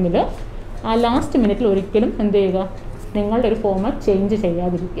ടൈമിൽ ആ ലാസ്റ്റ് മിനിറ്റിൽ ഒരിക്കലും എന്ത് ചെയ്യുക, നിങ്ങളുടെ ഒരു ഫോർമാറ്റ് ചേഞ്ച്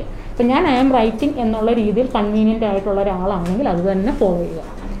ചെയ്യാതിരിക്കുക. ഇപ്പം ഞാൻ ഐ ആം റൈറ്റിംഗ് എന്നുള്ള രീതിയിൽ കൺവീനിയൻ്റ് ആയിട്ടുള്ള ഒരാളാണെങ്കിൽ അത് തന്നെ ഫോളോ ചെയ്യുക.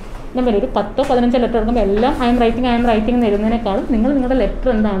 ഞാൻ പറയും ഒരു 10-15 ലെറ്റർ എടുക്കുമ്പോൾ എല്ലാം ഐ എം റൈറ്റിംഗ് എന്ന് എഴുതുന്നതിനേക്കാളും നിങ്ങളുടെ ലെറ്റർ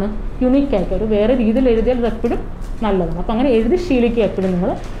എന്താണ് യുണീക്കായിട്ട് ഒരു വേറെ രീതിയിൽ എഴുതിയാൽ അത് എപ്പോഴും നല്ലതാണ്. അപ്പോൾ അങ്ങനെ എഴുതി ശീലിക്കുക എപ്പോഴും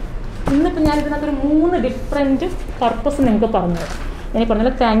നിങ്ങൾ. ഇന്നിപ്പോൾ ഞാൻ ഇതിനകത്തൊരു 3 ഡിഫറെൻറ്റ് പർപ്പസ് നിങ്ങൾക്ക് പറഞ്ഞുതരാം. ഞാൻ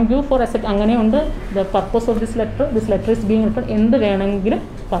പറഞ്ഞാൽ താങ്ക് യു ഫോർ അക്സെപ്റ്റ് അങ്ങനെയുണ്ട്, the purpose of this letter is being written, എന്ത് വേണമെങ്കിലും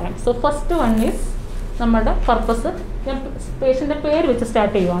പറയാം. സോ ഫസ്റ്റ് വൺ ഈസ് നമ്മുടെ പർപ്പസ്. ഞാൻ പേഷ്യൻ്റെ പേര് വെച്ച്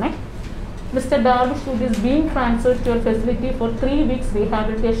start ചെയ്യുവാണേ. Mr. Darvish Wood is being transferred to a facility for 3 weeks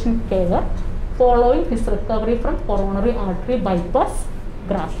rehabilitation care following his recovery from coronary artery bypass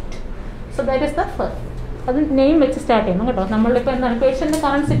graft. So that is the first. അത് name വെച്ച് start ചെയ്യണം കേട്ടോ. നമ്മളിപ്പോൾ എന്താണ് പേഷ്യൻ്റെ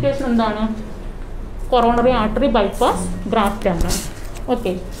കറണ്ട് സിറ്റുവേഷൻ എന്താണ്? Coronary artery bypass graft ആണ്.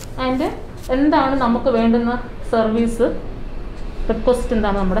 Okay, and എന്താണ് നമുക്ക് വേണ്ടുന്ന സർവീസ് റിക്വസ്റ്റ്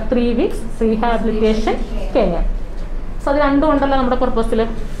എന്താണ്? നമ്മുടെ 3 weeks റീഹാബിലിറ്റേഷൻ കെയർ. സോ അത് രണ്ടും ഉണ്ടല്ലോ നമ്മുടെ പർപ്പസിൽ.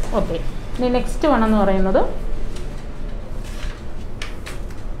 ഓക്കെ, ഇനി നെക്സ്റ്റ് വൺ എന്ന് പറയുന്നത്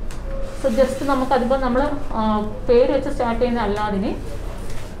സോ ജസ്റ്റ് നമുക്കതിപ്പോൾ നമ്മൾ പേര് വെച്ച് സ്റ്റാർട്ട് ചെയ്യുന്ന അല്ലാതിന്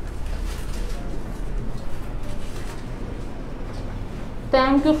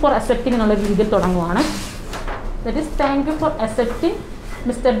താങ്ക് യു ഫോർ അക്സെപ്റ്റിംഗ് എന്നുള്ള രീതിയിൽ തുടങ്ങുവാണ്. That is thank you for accepting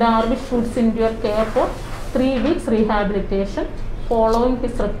mister Darwish Woods in your care for 3 weeks rehabilitation following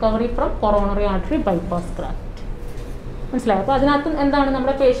his recovery from coronary artery bypass graft. മനസ്സിലായോ? അപ്പോൾ അതിനകത്ത് എന്താണ്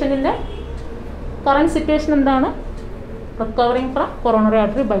നമ്മുടെ പേഷ്യൻറ്റിൻ്റെ കറണ്ട് സിറ്റുവേഷൻ എന്താണ്? Recovering from coronary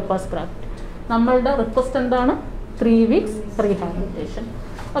artery bypass graft. നമ്മളുടെ request എന്താണ്? 3 weeks rehabilitation.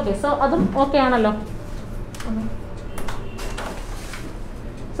 Okay, so അതും okay ആണല്ലോ.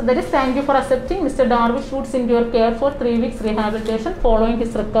 So that is thank you for accepting Mr. Darvish Woods into your care for 3 weeks rehabilitation following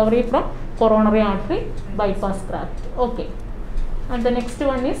his recovery from coronary artery bypass graft. Okay, and the next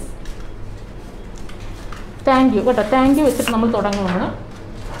one is thank you. But thank you വെച്ചിട്ട് നമ്മൾ തുടങ്ങുവാണ്.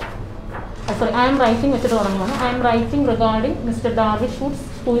 Sorry, I am writing വെച്ചിട്ട് തുടങ്ങുവാണ്. I am writing regarding Mr. Darvish Woods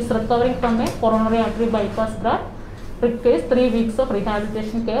who is recovering from a coronary artery bypass graft. Requires 3 weeks of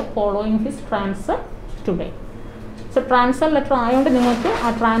rehabilitation care following his transfer today. So transfer letter ആയതുകൊണ്ട് നിങ്ങൾക്ക് ആ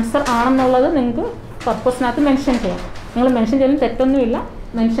transfer ആണെന്നുള്ളത് നിങ്ങൾക്ക് പർപ്പസിനകത്ത് mention ചെയ്യാം. നിങ്ങൾ mention ചെയ്യാൻ തെറ്റൊന്നുമില്ല,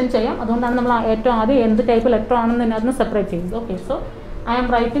 mention ചെയ്യാം. അതുകൊണ്ടാണ് നമ്മൾ ഏറ്റവും ആദ്യം എന്ത് ടൈപ്പ് ലെറ്റർ ആണെന്ന് ഇതിനകത്ത് സെപ്പറേറ്റ് ചെയ്യുന്നത്. Okay, so I am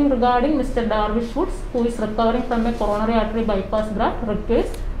writing regarding mister Darwish Woods who is recovering from A coronary artery bypass graft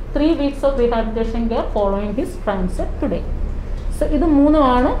requires 3 weeks of rehabilitation care following his transfer today. So ഇത്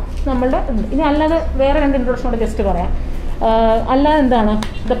മൂന്നുമാണ് നമ്മളുടെ. ഇനി അല്ലാതെ വേറെ 2 introduction കൂടെ ജസ്റ്റ് പറയാം. അല്ലാതെ എന്താണ്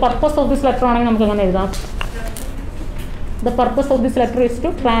the purpose of this letter ആണെങ്കിൽ നമുക്ക് എങ്ങനെ എഴുതാം? The purpose of this letter is to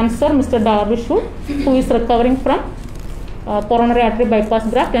transfer Mr. Darvish Wood, who is recovering from coronary artery bypass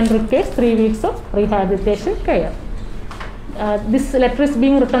graft and requires 3 weeks of rehabilitation care. This letter is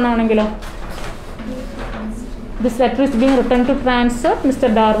being written ആണെങ്കിലോ This letter is being written to transfer Mr.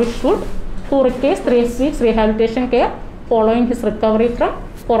 Darvish Wood, who requires 3 weeks rehabilitation care following his recovery from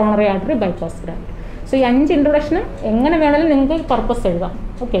coronary artery bypass graft. So, ഈ 5 ഇൻട്രൊഡക്ഷനും എങ്ങനെ വേണമെങ്കിലും നിങ്ങൾക്ക് purpose എഴുതാം.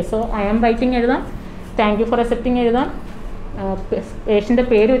 Okay, so I am writing എഴുതാം, thank you for accepting എഴുതാം, പേഷ്യൻ്റെ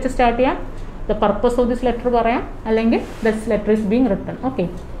പേര് വെച്ച് start ചെയ്യാം, the purpose of this letter പറയാം, അല്ലെങ്കിൽ this letter is being written. Okay,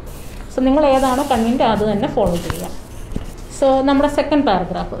 so നിങ്ങൾ ഏതാണോ കൺവീൻറ്റ് അത് തന്നെ ഫോളോ ചെയ്യാം. സോ നമ്മുടെ സെക്കൻഡ്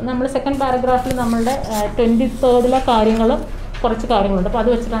പാരഗ്രാഫിൽ നമ്മളുടെ 23rd കുറച്ച് കാര്യങ്ങളുണ്ട്. അപ്പോൾ അത്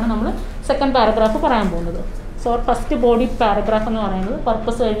വെച്ചിട്ടാണ് നമ്മൾ സെക്കൻഡ് പാരഗ്രാഫ് പറയാൻ പോകുന്നത്. സോ ഫസ്റ്റ് ബോഡി പാരഗ്രാഫ് എന്ന് പറയുന്നത്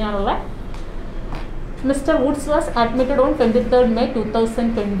purpose കഴിഞ്ഞാലുള്ള Mr. Woods was admitted on 23rd May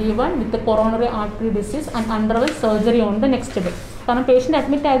 2021 with the coronary artery disease and underwent surgery on the next day. കാരണം പേഷ്യൻ്റ്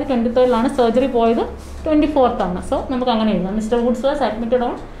അഡ്മിറ്റ് ആയത് 23rd സർജറി പോയത് 24th ആണ്. So നമുക്ക് അങ്ങനെ എഴുതാം. Mr. Woods was admitted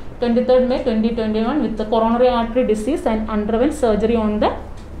on 23rd May 2021 with the coronary artery disease and underwent surgery on the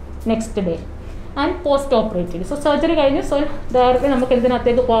next day and post-operatively. So surgery കഴിഞ്ഞ് so directly നമുക്ക്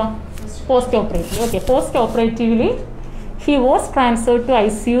എന്തിനകത്തേക്ക് പോകാം? Post-operatively. Okay, post-operatively he was transferred to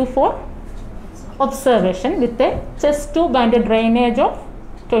ICU for observation with a chest tube and a drainage of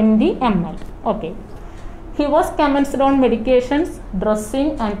 20 ml. Okay. He was commenced on medications, dressing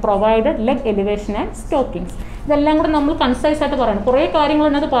and provided leg elevation and stockings. ഇതെല്ലാം കൂടെ നമ്മൾ concise ആയിട്ട് പറയണം. കുറേ കാര്യങ്ങൾ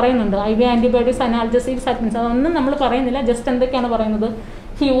അതിനകത്ത് പറയുന്നുണ്ട്. IV antibiotics, analgesics, admits, അതൊന്നും നമ്മൾ പറയുന്നില്ല. ജസ്റ്റ് എന്തൊക്കെയാണ് പറയുന്നത്?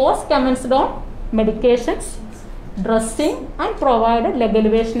 He was commenced on medications, dressing and provided leg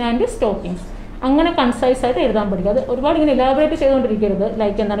elevation and stockings. അങ്ങനെ കൺസൈസ് ആയിട്ട് എഴുതാൻ പഠിക്കുക. അത് ഒരുപാട് ഇങ്ങനെ ഇലാബറേറ്റ് ചെയ്തുകൊണ്ടിരിക്കരുത്.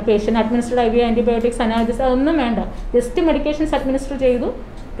 ലൈക്ക് എന്താണ് patient administered IV antibiotics, analysis, അതൊന്നും വേണ്ട. ജസ്റ്റ് മെഡിക്കേഷൻസ് അഡ്മിനിസ്റ്റർ ചെയ്തു,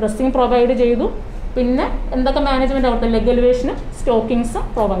 ഡ്രസ്സിങ് പ്രൊവൈഡ് ചെയ്തു, പിന്നെ എന്തൊക്കെ മാനേജ്മെൻറ്റ് അവിടുത്തെ ലെഗ് എലിവേഷനും സ്റ്റോക്കിങ്സും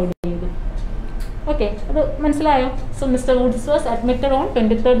പ്രൊവൈഡ് ചെയ്തു. ഓക്കെ, അത് മനസ്സിലായോ? So mister Woods was admitted on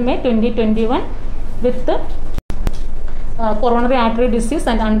 23rd May 2021 with coronary artery disease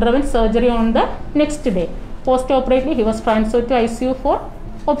and underwent surgery on the next day. Post-operatively, he was transferred to ICU for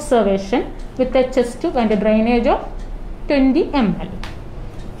observation with a chest tube and a drainage of 20 ml.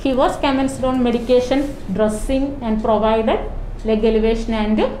 He was commenced on medication, dressing and provided leg elevation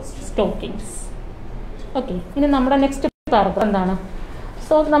and stockings. Okay, ഇനി നമ്മുടെ next paragraph എന്താണ്?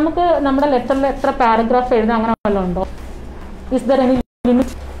 So നമുക്ക് നമ്മുടെ ലെറ്ററിൽ എത്ര paragraph എഴുതാൻ അങ്ങനെ വല്ലതും ഉണ്ടോ? Is there any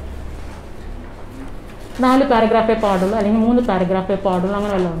limit? 4 പാരഗ്രാഫേ പാടുള്ളൂ, അല്ലെങ്കിൽ 3 പാരഗ്രാഫേ പാടുള്ളൂ,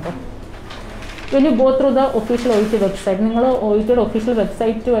 അങ്ങനെ വല്ലതും ഉണ്ടോ? when you go through the official OET website, നിങ്ങൾ OETയുടെ ഒഫീഷ്യൽ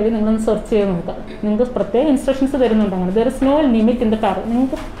വെബ്സൈറ്റ് വഴി നിങ്ങളൊന്ന് സെർച്ച് ചെയ്ത് നോക്കുക. നിങ്ങൾക്ക് പ്രത്യേക ഇൻസ്ട്രക്ഷൻസ് തരുന്നുണ്ട്. അങ്ങനെ there is no limit in the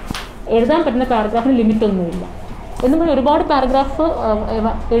നിങ്ങൾക്ക് എഴുതാൻ പറ്റുന്ന പാരഗ്രാഫിന് ലിമിറ്റ് ഒന്നുമില്ല. എന്നും ഒരുപാട് പാരഗ്രാഫ്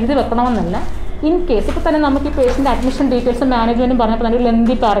എഴുതി വെക്കണമെന്നല്ല. ഇൻ കേസ് ഇപ്പോൾ തന്നെ നമുക്ക് ഈ പേഷ്യൻ്റ് അഡ്മിഷൻ ഡീറ്റെയിൽസും മാനേജ്മെൻറ്റും പറഞ്ഞപ്പോൾ തന്നെ ഒരു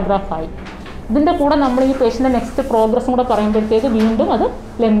ലെന്തി പാരഗ്രാഫായി. ഇതിൻ്റെ കൂടെ നമ്മൾ ഈ പേഷ്യൻ്റെ നെക്സ്റ്റ് പ്രോഗ്രസ്സും കൂടെ പറയുമ്പോഴത്തേക്ക് വീണ്ടും അത്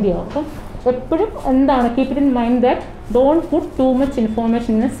ലെന്തിയാവും. അപ്പം എപ്പോഴും എന്താണ്, keep it in mind that don't put too much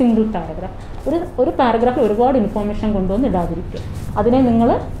information in A single paragraph. ഒരു പാരഗ്രാഫിൽ ഒരുപാട് ഇൻഫോർമേഷൻ കൊണ്ടുവന്ന് ഇടാതിരിക്കുക. അതിനെ നിങ്ങൾ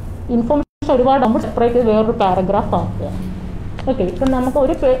ഇൻഫോർമേഷൻ ഒരുപാട് നമ്മൾ സെപ്പറേറ്റ് ചെയ്ത് വേറൊരു പാരഗ്രാഫ് ആക്കുക. ഓക്കെ, ഇപ്പം നമുക്ക്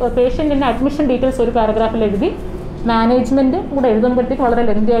ഒരു പേഷ്യൻറ്റിൻ്റെ അഡ്മിഷൻ ഡീറ്റെയിൽസ് ഒരു പാരഗ്രാഫിൽ എഴുതി മാനേജ്മെൻറ്റ് കൂടെ എഴുതുമ്പോഴത്തേക്ക് വളരെ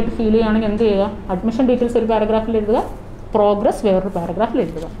ലെന്തി ആയിട്ട് ഫീൽ ചെയ്യുകയാണെങ്കിൽ എന്ത് ചെയ്യുക? അഡ്മിഷൻ ഡീറ്റെയിൽസ് ഒരു പാരഗ്രാഫിൽ എഴുതുക, പ്രോഗ്രസ് വേറൊരു പാരഗ്രാഫിൽ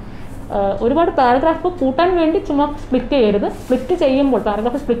എഴുതുക. ഒരുപാട് പാരഗ്രാഫ് കൂട്ടാൻ വേണ്ടി ചുമ്മാ സ്പ്ലിറ്റ് ചെയ്യരുത്. സ്പ്ലിറ്റ് ചെയ്യുമ്പോൾ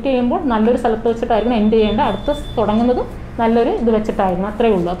പാരഗ്രാഫ് സ്പ്ലിറ്റ് ചെയ്യുമ്പോൾ നല്ലൊരു സ്ഥലത്ത് വെച്ചിട്ടായിരിക്കണം എൻഡ് ചെയ്യേണ്ട. അടുത്ത് തുടങ്ങുന്നത് നല്ലൊരു ഇത് വെച്ചിട്ടായിരുന്നു.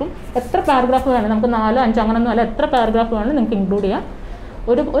 അത്രയേ ഉള്ളൂ. അപ്പം എത്ര പാരഗ്രാഫ് വേണം, നമുക്ക് 4, 5 അങ്ങനെയൊന്നും അല്ല, എത്ര പാരഗ്രാഫ് വേണമെങ്കിലും നിങ്ങൾക്ക് ഇൻക്ലൂഡ് ചെയ്യാം.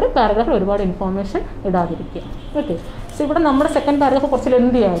 ഒരു പാരഗ്രാഫിൽ ഒരുപാട് ഇൻഫോർമേഷൻ ഇടാതിരിക്കുക. ഓക്കെ, സോ ഇവിടെ നമ്മുടെ സെക്കൻഡ് പാരഗ്രാഫ് കുറച്ച്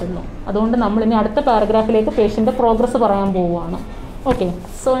ലെന്തി ആയിരുന്നു. അതുകൊണ്ട് നമ്മൾ ഇനി അടുത്ത പാരഗ്രാഫിലേക്ക് പേഷ്യൻ്റെ പ്രോഗ്രസ് പറയാൻ പോവുകയാണ്. Okay,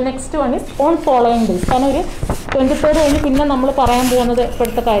 so next one is on following days. കാരണം ഒരു 23rd കഴിഞ്ഞ് പിന്നെ നമ്മൾ പറയാൻ പോകുന്നത്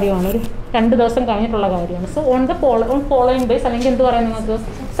ഇപ്പോഴത്തെ കാര്യമാണ്, ഒരു 2 ദിവസം കഴിഞ്ഞിട്ടുള്ള കാര്യമാണ്. സോ ഓൺ ഫോളോയിങ് ഡേയ്സ്, അല്ലെങ്കിൽ എന്ത് പറയാം നിങ്ങൾക്ക്,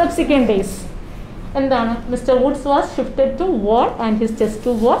 സബ്സിക്വൻറ്റ് ഡേയ്സ്. എന്താണ്? Mister Woods was shifted to ward and his chest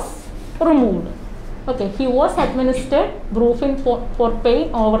tube was removed. Okay, he was administered brufen for pain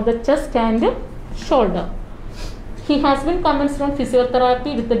over the chest and shoulder. He has been commenced on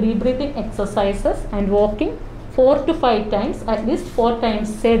physiotherapy with the deep breathing exercises and walking 4 to 5 times, at least 4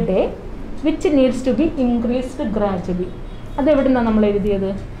 times a day, which needs to be increased gradually. അതെവിടുന്നാണ് നമ്മൾ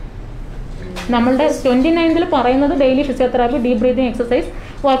എഴുതിയത്? നമ്മളുടെ 29th പറയുന്നത് daily physiotherapy, deep breathing exercise,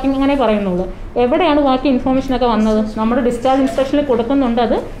 walking അങ്ങനെ പറയുന്നുള്ളൂ. എവിടെയാണ് ബാക്കി ഇൻഫോർമേഷനൊക്കെ വന്നത്? നമ്മുടെ ഡിസ്ചാർജ് ഇൻസ്ട്രക്ഷനിൽ കൊടുക്കുന്നുണ്ട്,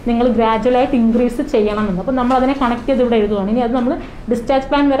 അത് നിങ്ങൾ ഗ്രാജുവലായിട്ട് ഇൻക്രീസ് ചെയ്യണമെന്ന്. അപ്പോൾ നമ്മൾ അതിനെ കണക്ട് ചെയ്ത് ഇവിടെ എഴുതുകയാണ്. ഇനി അത് നമ്മൾ ഡിസ്ചാർജ്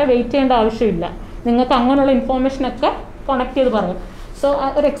പ്ലാൻ വരെ വെയിറ്റ് ചെയ്യേണ്ട ആവശ്യമില്ല. നിങ്ങൾക്ക് അങ്ങനെയുള്ള ഇൻഫോർമേഷനൊക്കെ കണക്ട് ചെയ്ത് പറയാം. സോ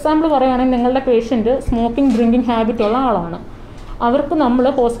ഒരു എക്സാമ്പിൾ പറയുകയാണെങ്കിൽ നിങ്ങളുടെ പേഷ്യൻറ്റ് സ്മോക്കിംഗ് ഡ്രിങ്കിങ് ഹാബിറ്റ് ഉള്ള ആളാണ്. അവർക്ക് നമ്മൾ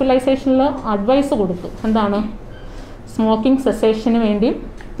ഹോസ്പിറ്റലൈസേഷനിൽ അഡ്വൈസ് കൊടുത്തു. എന്താണ്? സ്മോക്കിംഗ് സെസേഷന് വേണ്ടിയും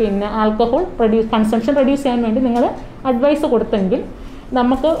പിന്നെ ആൽക്കഹോൾ കൺസംഷൻ റെഡ്യൂസ് ചെയ്യാൻ വേണ്ടി നിങ്ങൾ അഡ്വൈസ് കൊടുത്തെങ്കിൽ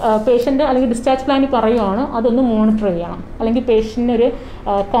നമുക്ക് പേഷ്യൻ്റ് അല്ലെങ്കിൽ ഡിസ്ചാർജ് പ്ലാനിൽ പറയുവാണ് അതൊന്ന് മോണിറ്റർ ചെയ്യണം. അല്ലെങ്കിൽ പേഷ്യൻ്റിന് ഒരു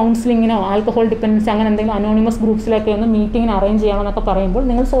കൗൺസിലിങ്ങിനോ ആൽക്കഹോൾ ഡിപ്പെൻഡൻസി അങ്ങനെ എന്തെങ്കിലും അനോണിമസ് ഗ്രൂപ്പ്സിലൊക്കെ ഒന്ന് മീറ്റിങ്ങിന് അറേഞ്ച് ചെയ്യണം എന്നൊക്കെ പറയുമ്പോൾ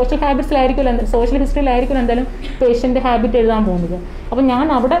നിങ്ങൾ സോഷ്യൽ ഹാബിറ്റ്സിലായിരിക്കും സോഷ്യൽ ഹിസ്റ്ററിയിലായിരിക്കും എന്തായാലും പേഷ്യൻ്റ് ഹാബിറ്റ് എഴുതാൻ പോകുന്നത്. അപ്പോൾ ഞാൻ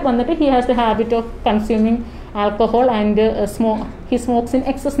അവിടെ വന്നിട്ട് he has the habit of consuming alcohol and he smokes in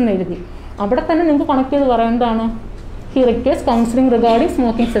excess എന്ന് എഴുതി. അവിടെ തന്നെ നിങ്ങൾക്ക് കണക്ട് ചെയ്ത് പറയുന്നതാണ് he request counselling regarding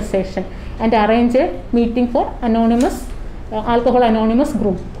smoking cessation and arrange A meeting four anonymous alcohol anonymous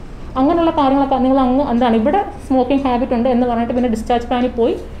group. അങ്ങനെയുള്ള കാര്യങ്ങളൊക്കെ നിങ്ങൾ അങ്ങ് എന്താണ് ഇവിടെ സ്മോക്കിംഗ് ഹാബിറ്റ് ഉണ്ട് എന്ന് പറഞ്ഞിട്ട് പിന്നെ ഡിസ്ചാർജ് പ്ലാനിൽ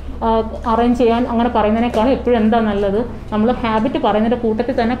പോയി അറേഞ്ച് ചെയ്യാൻ അങ്ങനെ പറയുന്നതിനേക്കാളും എപ്പോഴും എന്താ നല്ലത്, നമ്മൾ ഹാബിറ്റ് പറയുന്നതിൻ്റെ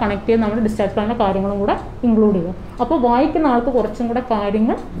കൂട്ടത്തിൽ തന്നെ കണക്ട് ചെയ്ത് നമ്മുടെ ഡിസ്ചാർജ് പ്ലാനിലെ കാര്യങ്ങളും കൂടെ ഇൻക്ലൂഡ് ചെയ്യും. അപ്പോൾ വായിക്കുന്ന ആൾക്ക് കുറച്ചും കൂടെ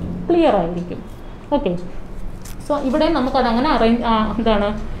കാര്യങ്ങൾ ക്ലിയർ ആയിരിക്കും. ഓക്കെ, സോ ഇവിടെ നമുക്കത് അങ്ങനെ എന്താണ്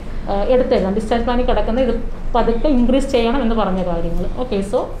എടുത്തേക്കാം. ഡിസ്ചാർജ് പ്ലാനിൽ കിടക്കുന്ന ഇത് പതുക്കെ ഇൻക്രീസ് ചെയ്യണം എന്ന് പറഞ്ഞ കാര്യങ്ങൾ. Okay,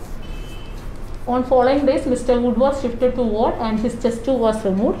 so on following days, Mr. Wood was shifted to ward and his chest tube was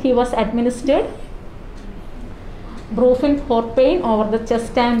removed. He was administered brufen for pain over the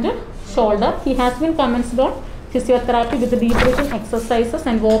chest and shoulder. He has been commenced on physiotherapy with deep breathing exercises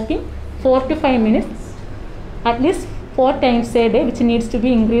and walking 4 to 5 minutes at least 4 times a day, which needs to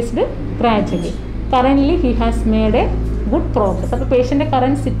be increased gradually. Currently, he has made a good progress. അപ്പോൾ പേഷ്യൻ്റെ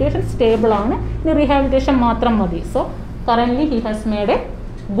current situation stable ആണ്, ഇനി rehabilitation മാത്രം മതി. So currently he has made a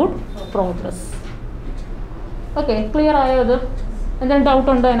good progress. Okay, clear ആയോ? അത് എന്തെങ്കിലും doubt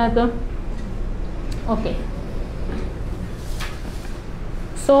ഉണ്ടോ അതിനകത്ത്? Okay,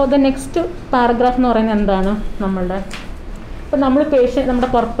 so the next paragraph എന്ന് പറയുന്നത് എന്താണ് നമ്മളുടെ, ഇപ്പോൾ നമ്മൾ നമ്മുടെ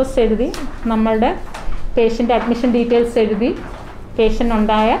പർപ്പസ് എഴുതി, നമ്മളുടെ പേഷ്യൻ്റ് അഡ്മിഷൻ ഡീറ്റെയിൽസ് എഴുതി, പേഷ്യൻ്റ്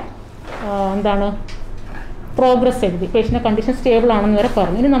ഉണ്ടായ എന്താണ് പ്രോഗ്രസ് എഴുതി, പേഷ്യൻ്റെ കണ്ടീഷൻ സ്റ്റേബിൾ ആണെന്ന് വരെ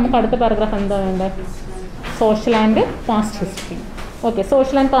പറഞ്ഞു. ഇനി നമുക്ക് അടുത്ത പാരഗ്രാഫ് എന്താ വേണ്ടത്? Social and past history. Okay,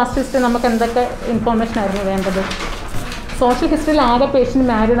 social and past history നമുക്ക് എന്തൊക്കെ ഇൻഫോർമേഷൻ ആയിരുന്നു വേണ്ടത്? സോഷ്യൽ ഹിസ്റ്ററിയിൽ ആകെ പേഷ്യൻ്റ്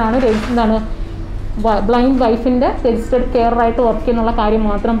മാരീഡ് ആണ്, എന്താണ് ബ്ലൈൻഡ് വൈഫിൻ്റെ രജിസ്റ്റേർഡ് കെയറായിട്ട് വർക്ക് ചെയ്യുന്നുള്ള കാര്യം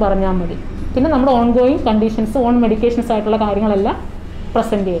മാത്രം പറഞ്ഞാൽ മതി. പിന്നെ നമ്മുടെ on going conditions, on medications ആയിട്ടുള്ള കാര്യങ്ങളെല്ലാം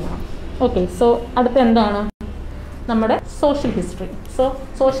പ്രസൻറ്റ് ചെയ്യണം. ഓക്കെ, സോ അടുത്ത എന്താണ് നമ്മുടെ social history. So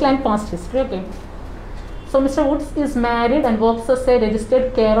social and past history. Okay, so mister Woods is married and works as a registered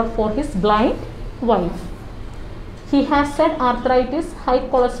carer for his blind wife. He has had arthritis, high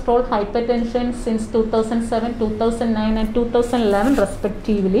cholesterol, hypertension since 2007, 2009 and 2011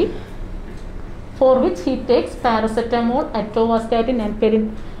 respectively, for which he takes paracetamol, atorvastatin and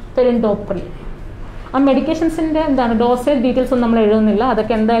perindopril. ആ മെഡിക്കേഷൻസിൻ്റെ എന്താണ് dosage details ഒന്നും നമ്മൾ എഴുതുന്നില്ല,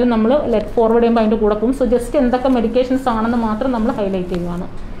 അതൊക്കെ എന്തായാലും നമ്മൾ forward ചെയ്യുമ്പോൾ അതിൻ്റെ കൂടെ പോകും. സോ ജസ്റ്റ് എന്തൊക്കെ മെഡിക്കേഷൻസ് ആണെന്ന് മാത്രം നമ്മൾ ഹൈലൈറ്റ് ചെയ്യുകയാണ്.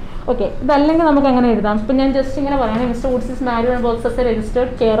 ഓക്കെ, ഇതല്ലെങ്കിൽ നമുക്ക് എങ്ങനെ എഴുതാം? ഇപ്പം ഞാൻ ജസ്റ്റ് ഇങ്ങനെ പറയുകയാണ്, mister Woods is married and works as a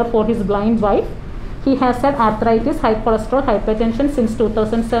registered carer for his blind wife. He has had arthritis, high cholesterol, hypertension since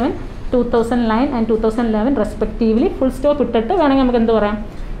 2007, 2009 and 2011 respectively. Full stop ഇട്ടിട്ട് വേണമെങ്കിൽ നമുക്ക് എന്ത് പറയാം?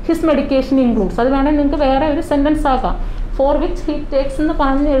 His medication includes. അത് വേണമെങ്കിൽ നിങ്ങൾക്ക് വേറെ ഒരു സെൻറ്റൻസ് ആക്കാം. ഫോർ വിച്ച് ഹി ടേക്സ് എന്ന്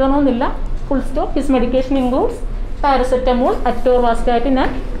പറഞ്ഞ് എഴുതണമെന്നില്ല. Full stop his medication includes paracetamol, atorvastatin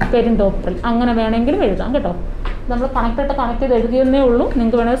and പെരിൻഡോപ്രിൽ. അങ്ങനെ വേണമെങ്കിലും എഴുതാം കേട്ടോ. നമ്മൾ കണക്ട് ചെയ്ത് എഴുതിയെന്നേ ഉള്ളൂ,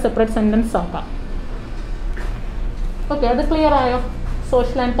 നിങ്ങൾക്ക് വേണമെങ്കിൽ സെപ്പറേറ്റ് സെൻറ്റൻസ് ആക്കാം. ഓക്കെ, അത് ക്ലിയർ ആയോ?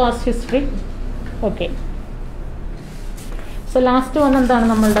 Social and past history. Okay, so last വന്ന് എന്താണ്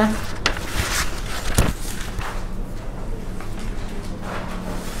നമ്മളുടെ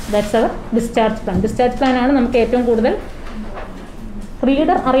that's our discharge plan. Discharge plan ആണ് നമുക്ക് ഏറ്റവും കൂടുതൽ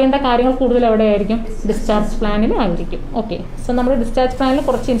റീഡർ അറിയേണ്ട കാര്യങ്ങൾ കൂടുതൽ എവിടെയായിരിക്കും? ഡിസ്ചാർജ് പ്ലാനിൽ ആയിരിക്കും. ഓക്കെ, സോ നമ്മൾ ഡിസ്ചാർജ് പ്ലാനിൽ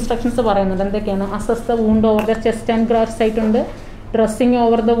കുറച്ച് ഇൻസ്ട്രക്ഷൻസ് പറയുന്നുണ്ട്. എന്തൊക്കെയാണ്? Assess the wound over the chest and graph site ഉണ്ട്, dressing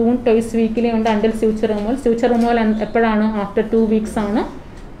over the wound twice weekly ഉണ്ട്, until suture removal. Suture removal എപ്പോഴാണ്? ആഫ്റ്റർ 2 weeks ആണ്.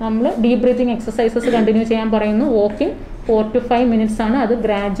 നമ്മൾ ഡീപ് ബ്രീത്തിങ് എക്സസൈസസ് കണ്ടിന്യൂ ചെയ്യാൻ പറയുന്നു. വാക്കിംഗ് 4 to 5 minutes ആണ്, അത്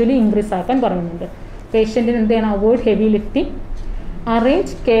ഗ്രാജുവലി ഇൻക്രീസ് ആക്കാൻ പറയുന്നുണ്ട്. പേഷ്യൻറ്റിന് എന്ത് ചെയ്യണം? Avoid heavy lifting,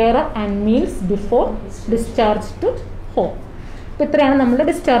 arrange care and meals before discharge to home. അപ്പോൾ ഇത്രയാണ് നമ്മുടെ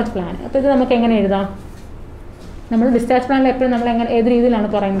ഡിസ്ചാർജ് പ്ലാൻ. അപ്പോൾ ഇത് നമുക്ക് എങ്ങനെ എഴുതാം? നമ്മൾ ഡിസ്ചാർജ് പ്ലാനിൽ എപ്പോഴും നമ്മൾ ഏത് രീതിയിലാണ്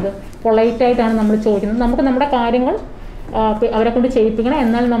പറയുന്നത്? പൊളൈറ്റായിട്ടാണ് നമ്മൾ ചോദിക്കുന്നത്. നമുക്ക് നമ്മുടെ കാര്യങ്ങൾ അവരെ കൊണ്ട് ചെയ്യിപ്പിക്കണം,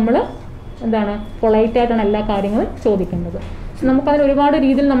 എന്നാൽ നമ്മൾ എന്താണ് പൊളൈറ്റായിട്ടാണ് എല്ലാ കാര്യങ്ങളും ചോദിക്കേണ്ടത്. നമുക്കതിൽ ഒരുപാട്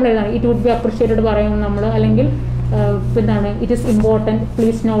രീതിയിൽ നമ്മൾ എഴുതാം. ഇറ്റ് വുഡ് ബി അപ്രിഷിയേറ്റഡ് പറയും നമ്മൾ, അല്ലെങ്കിൽ എന്താണ് it is important,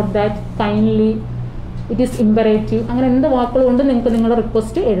 please note that, kindly, it is imperative, അങ്ങനെ എന്ത് വാക്കുകൾ കൊണ്ട് നിങ്ങൾക്ക് നിങ്ങളുടെ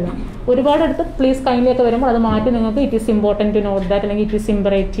റിക്വസ്റ്റ് എഴുതാം. ഒരുപാട് അടുത്ത് പ്ലീസ് കൈൻഡ്ലി ഒക്കെ വരുമ്പോൾ അത് മാറ്റി നിങ്ങൾക്ക് it is important to not that, അല്ലെങ്കിൽ ഇറ്റ് ഈസ്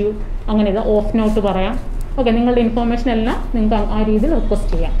ഇമ്പറേറ്റീവ് അങ്ങനെ എഴുതാം. ഓഫ് നോട്ട് പറയാം. ഓക്കെ, നിങ്ങളുടെ ഇൻഫോർമേഷൻ എല്ലാം നിങ്ങൾക്ക് ആ രീതിയിൽ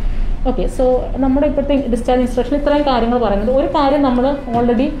റിക്വസ്റ്റ് ചെയ്യാം. ഓക്കെ, സോ നമ്മുടെ ഇപ്പോഴത്തെ ഡിസ്ചാർജ് ഇൻസ്ട്രക്ഷൻ ഇത്രയും കാര്യങ്ങൾ പറയുന്നത്. ഒരു കാര്യം നമ്മൾ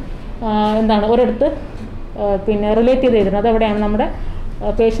ഓൾറെഡി എന്താണ് ഒരിടത്ത് പിന്നെ റിലേറ്റ് ചെയ്ത് എഴുതുന്നത്. അതെവിടെയാണ്? നമ്മുടെ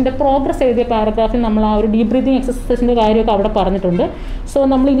പേഷ്യൻ്റെ പ്രോഗ്രസ് എഴുതിയ പാരഗ്രാഫിൽ നമ്മൾ ആ ഒരു ഡീപ് ബ്രീതിങ് എക്സസൈസിൻ്റെ കാര്യമൊക്കെ അവിടെ പറഞ്ഞിട്ടുണ്ട്. സോ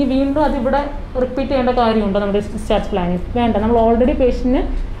നമ്മൾ ഇനി വീണ്ടും അതിവിടെ റിപ്പീറ്റ് ചെയ്യേണ്ട കാര്യമുണ്ടോ നമ്മുടെ ഡിസ്ചാർജ് പ്ലാനിൽ? വേണ്ട. നമ്മൾ already patient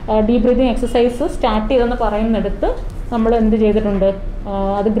deep breathing exercise start ചെയ്തെന്ന് പറയുന്നിടത്ത് നമ്മൾ എന്ത് ചെയ്തിട്ടുണ്ട്,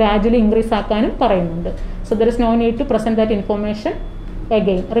 അത് ഗ്രാജുവലി ഇൻക്രീസ് ആക്കാനും പറയുന്നുണ്ട്. So there is no need to present that information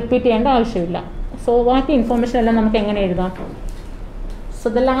again, repeat ചെയ്യേണ്ട ആവശ്യമില്ല. സോ ബാക്കി ഇൻഫോർമേഷൻ എല്ലാം നമുക്ക് എങ്ങനെ എഴുതാം? സോ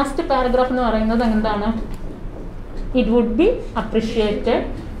ദ ലാസ്റ്റ് പാരഗ്രാഫ് എന്ന് പറയുന്നത് എന്താണ്? It would be appreciated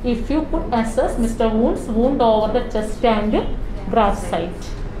if you could assess Mr. Wound's wound over the chest and graft site.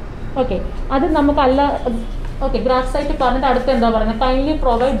 Okay, അത് നമുക്കല്ല. ഓക്കെ, ഗ്രാഫ്റ്റ് സൈറ്റ് പറഞ്ഞിട്ട് അടുത്ത് എന്താ പറയുന്നത്? Kindly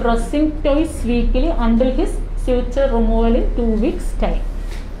provide dressing toys weekly until his future removal in 2 weeks time.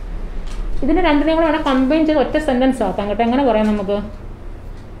 ഇതിന് രണ്ടിനെയും കൂടെ വേണം combine ചെയ്ത് ഒറ്റ സെൻറ്റൻസ് ആക്കാം കേട്ടോ. എങ്ങനെ പറയാം നമുക്ക്?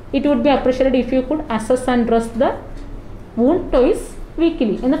 It would be appreciated if you could assess and dress the wound toys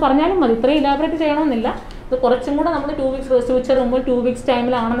weekly എന്ന് പറഞ്ഞാലും മതി. ഇത്രയും ഇലാബറേറ്റ് ചെയ്യണമെന്നില്ല. ഇത് കുറച്ചും കൂടെ നമ്മൾ 2 weeks ഫ്യൂച്ചർ റിമൂവൽ 2 weeks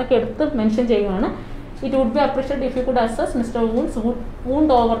ടൈമിലാണെന്നൊക്കെ എടുത്ത് മെൻഷൻ ചെയ്യുകയാണ്. It would be appreciated if you could assess Mr. Wound's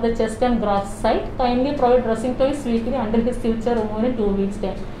wound over the chest and graft site. Kindly provide dressing toys weekly until his future removal in 2 weeks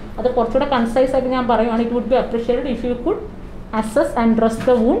time. അത് കുറച്ചുകൂടെ concise ആയിട്ട് ഞാൻ പറയുകയാണ്. It would be appreciated if you could assess and dress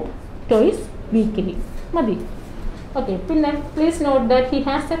the wound toys weekly. മതി. Okay, പിന്നെ please note that he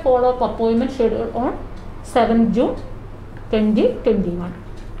has A follow up appointment schedule on 7 June 2021.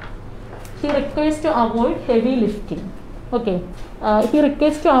 He requires to avoid heavy lifting. Okay, he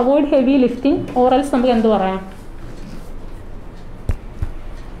request to avoid heavy lifting or else നമുക്ക് എന്ത് പറയാം?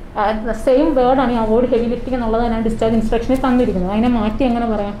 Same വേർഡാണ് ഈ avoid heavy lifting എന്നുള്ളത് തന്നെയാണ് discharge ഇൻസ്ട്രക്ഷനിൽ തന്നിരിക്കുന്നത്. അതിനെ മാറ്റി എങ്ങനെ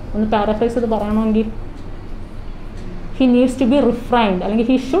പറയാം? ഒന്ന് പാരഫ്രൈസ് ചെയ്ത് പറയണമെങ്കിൽ he needs to B refrained, അല്ലെങ്കിൽ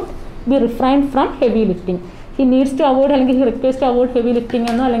he should be refrained from heavy lifting. He needs to avoid, അല്ലെങ്കിൽ he request to avoid heavy lifting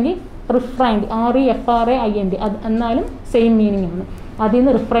എന്നോ, അല്ലെങ്കിൽ റിഫ്രൈൻഡ് REFRAIND എന്നാലും സെയിം മീനിങ് ആണ്. അതിൽ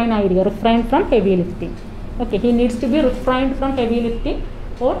നിന്ന് റിഫ്രൈൻ ആയിരിക്കുക, refrain from heavy lifting. Okay, he needs to be refrained from heavy lifting,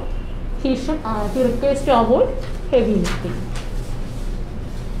 or he requires to avoid heavy lifting.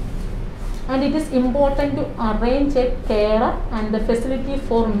 And it is important to arrange a carer and the facility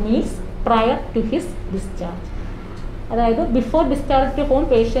for meals prior to his discharge. അതായത് before discharge to home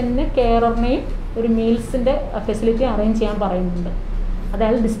പേഷ്യൻറ്റിന് കെയറിനെയും ഒരു മീൽസിൻ്റെ facility arrange ചെയ്യാൻ പറയുന്നുണ്ട്.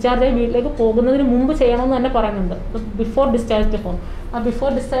 അതായത് discharge ആയി വീട്ടിലേക്ക് പോകുന്നതിന് മുമ്പ് ചെയ്യണമെന്ന് തന്നെ പറയുന്നുണ്ട്. Before discharge to home. ആ ബിഫോർ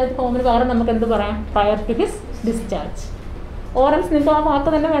ഡിസ്ചാർജ് ഹോമിന് പകരം നമുക്ക് എന്ത് പറയാം? Prior to his discharge. ഓറൽസ് നിങ്ങൾക്ക് ആ വാക്ക്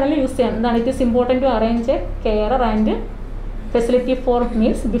തന്നെ വേണമെങ്കിൽ യൂസ് ചെയ്യാം. എന്താണ്? It is important to arrange A care and facility four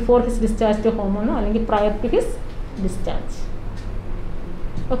meals before his discharge to home എന്നോ, അല്ലെങ്കിൽ prior to his discharge.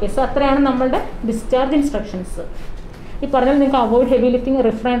 Okay, so അത്രയാണ് നമ്മളുടെ ഡിസ്ചാർജ് ഇൻസ്ട്രക്ഷൻസ്. ഈ പറഞ്ഞാൽ നിങ്ങൾക്ക് അവോയ്ഡ് ഹെവി ലിഫ്റ്റിംഗ്,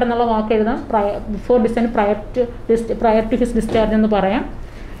 റിഫ്രൈൻഡ് എന്നുള്ള വാക്ക് എഴുതാം. Before discharge prior to his discharge എന്ന് പറയാം.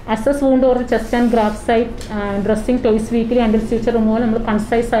 Assess wound or chest and graft site dressing toys weekly until future removal നമ്മൾ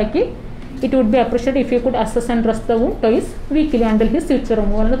കൺസൈസ് ആക്കി. It would be appreciated if you could assess and dress the wound toys weekly until his future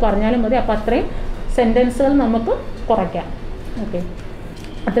removal എന്ന് പറഞ്ഞാലും മതി. അപ്പോൾ അത്രയും സെൻറ്റൻസുകൾ നമുക്ക് കുറയ്ക്കാം. Okay,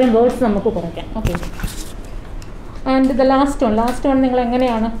 അത്രയും വേർഡ്സ് നമുക്ക് കുറയ്ക്കാം. Okay, and the last one നിങ്ങൾ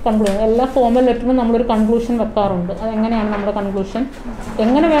എങ്ങനെയാണ് കൺക്ലൂഡ്? എല്ലാ ഫോർമൽ ലെറ്ററിനും നമ്മളൊരു കൺക്ലൂഷൻ വെക്കാറുണ്ട്. അതെങ്ങനെയാണ് നമ്മുടെ കൺക്ലൂഷൻ?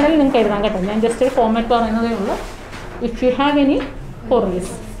 എങ്ങനെ വേണമെങ്കിലും നിങ്ങൾക്ക് എഴുതാൻ കേട്ടോ. ഞാൻ ജസ്റ്റ് ഒരു ഫോർമാറ്റ് പറയുന്നതേ ഉള്ളൂ. If you have any queries,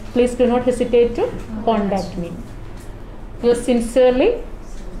 please do not hesitate to contact me. Yours sincerely,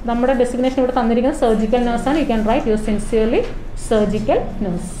 നമ്മുടെ ഡെസിഗ്നേഷൻ ഇവിടെ തന്നിരിക്കുന്നത് surgical നഴ്സാണ്. You can write your sincerely surgical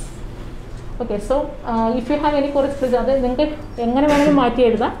nurse. Okay, so if you have any queries, അത് നിങ്ങൾക്ക് എങ്ങനെ വേണമെങ്കിലും മാറ്റി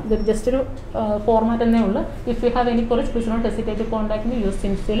എഴുതാം. ഇത് ജസ്റ്റ് ഒരു ഫോർമാറ്റ് എന്നേ ഉള്ളൂ. If you have any queries please note hesitate to contact me. Your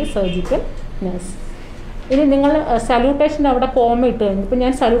sincerely surgical nurse. ഇനി നിങ്ങൾ സല്യൂട്ടേഷൻ്റെ അവിടെ കോമ ഇട്ട് കഴിഞ്ഞു. ഇപ്പോൾ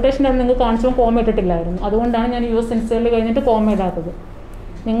ഞാൻ സല്യൂട്ടേഷൻ്റെ അവിടെ നിങ്ങൾക്ക് കാണിച്ചപ്പോൾ കോമ ഇട്ടിട്ടില്ലായിരുന്നു. അതുകൊണ്ടാണ് ഞാൻ യുവർ സിൻസിയർലി കഴിഞ്ഞിട്ട് കോമ ഇടാത്തത്.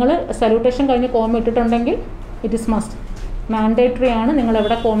 നിങ്ങൾ സല്യൂട്ടേഷൻ കഴിഞ്ഞ് comma ഇട്ടിട്ടുണ്ടെങ്കിൽ it is must, mandatory ആണ്. നിങ്ങൾ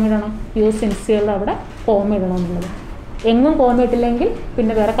എവിടെ കോമ ഇടണം? യുവർ സിൻസിയറിൽ അവിടെ കോമ ഇടണം എന്നുള്ളത്. എങ്ങും കോമ ഇട്ടില്ലെങ്കിൽ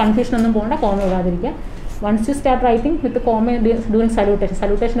പിന്നെ വേറെ കൺഫ്യൂഷനൊന്നും പോകേണ്ട, comma ഇടാതിരിക്കുക. Once you start writing with comma during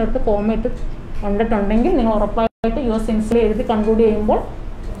salutation എടുത്ത് കോമ ഇട്ട് കൊണ്ടിട്ടുണ്ടെങ്കിൽ നിങ്ങൾ ഉറപ്പായിട്ട് യുവർ സിൻസിയർ എഴുതി കൺക്ലൂഡ് ചെയ്യുമ്പോൾ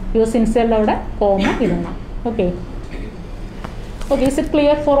യുവർ സിൻസിയറിൽ അവിടെ കോമ ഇടണം. Okay, is it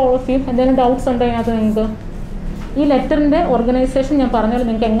clear for all of U? എന്തെങ്കിലും ഡൗട്ട്സ് ഉണ്ടോ അതിനകത്ത് നിങ്ങൾക്ക്? ഈ ലെറ്ററിൻ്റെ ഓർഗനൈസേഷൻ ഞാൻ പറഞ്ഞാൽ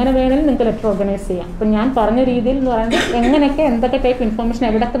നിങ്ങൾക്ക് എങ്ങനെ വേണമെങ്കിലും നിങ്ങൾക്ക് ലെറ്റർ ഓർഗനൈസ് ചെയ്യാം. അപ്പം ഞാൻ പറഞ്ഞ രീതിയിൽ എന്ന് പറയുന്നത് എങ്ങനെയൊക്കെ എന്തൊക്കെ ടൈപ്പ് ഇൻഫർമേഷൻ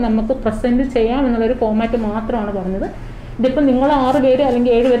എവിടെയൊക്കെ നമുക്ക് പ്രസൻറ്റ് ചെയ്യാം എന്നുള്ളൊരു ഫോമാറ്റ് മാത്രമാണ് പറഞ്ഞത്. ഇതിപ്പോൾ നിങ്ങൾ 6 പേര്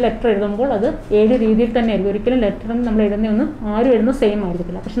അല്ലെങ്കിൽ 7 പേര് ലെറ്റർ എഴുതുമ്പോൾ അത് 7 രീതിയിൽ തന്നെ ആയിരിക്കും. ഒരിക്കലും ലെറ്ററിന് നമ്മൾ എഴുതുന്നതൊന്നും ആരും എഴുതുന്നത് സെയിം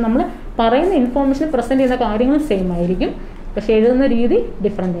ആയിരിക്കില്ല. പക്ഷെ നമ്മൾ പറയുന്ന ഇൻഫർമേഷൻ പ്രസൻറ്റ് ചെയ്യുന്ന കാര്യങ്ങളും സെയിം ആയിരിക്കും, പക്ഷേ എഴുതുന്ന രീതി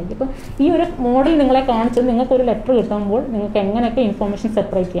ഡിഫറെൻ്റ് ആയിരിക്കും. ഇപ്പം ഈ ഒരു മോഡൽ നിങ്ങളെ കാണിച്ചത് നിങ്ങൾക്കൊരു ലെറ്റർ കിട്ടുമ്പോൾ നിങ്ങൾക്ക് എങ്ങനെയൊക്കെ ഇൻഫർമേഷൻ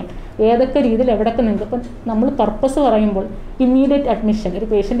സെപ്പറേറ്റ് ചെയ്യാം, ഏതൊക്കെ രീതിയിൽ എവിടെയൊക്കെ നിങ്ങൾക്ക്. ഇപ്പം നമ്മൾ പർപ്പസ് പറയുമ്പോൾ ഇമ്മീഡിയറ്റ് അഡ്മിഷൻ, ഒരു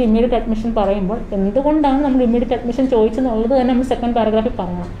പേഷ്യൻ്റ് ഇമ്മീഡിയറ്റ് അഡ്മിഷൻ പറയുമ്പോൾ എന്തുകൊണ്ടാണ് നമ്മൾ ഇമ്മീഡിയറ്റ് അഡ്മിഷൻ ചോദിച്ചെന്നുള്ളത് തന്നെ നമ്മൾ സെക്കൻഡ് പാരഗ്രാഫിൽ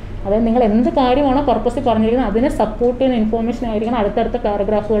പറയണം. അതായത് നിങ്ങൾ എന്ത് കാര്യമാണോ പർപ്പസിൽ പറഞ്ഞിരിക്കുന്നത് അതിനെ സപ്പോർട്ട് ചെയ്യുന്ന ഇൻഫോർമേഷൻ ആയിരിക്കണം അടുത്തടുത്ത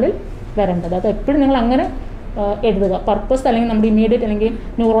പാരഗ്രാഫുകളിൽ വരേണ്ടത്. അത് എപ്പോഴും നിങ്ങൾ അങ്ങനെ എഴുതുക. പർപ്പസ് അല്ലെങ്കിൽ നമ്മുടെ ഇമീഡിയറ്റ് അല്ലെങ്കിൽ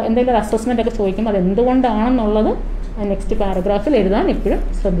എന്തെങ്കിലും ഒരു അസസ്മെൻ്റ് ഒക്കെ ചോദിക്കുമ്പോൾ അത് എന്തുകൊണ്ടാണെന്നുള്ളത് നെക്സ്റ്റ് പാരഗ്രാഫിൽ എഴുതാൻ എപ്പോഴും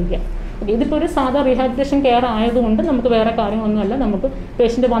ശ്രദ്ധിക്കുക. ഓക്കെ, ഇതിപ്പോൾ ഒരു സാധാ റീഹാബിലിറ്റേഷൻ കെയർ ആയതുകൊണ്ട് നമുക്ക് വേറെ കാര്യങ്ങളൊന്നുമല്ല, നമുക്ക്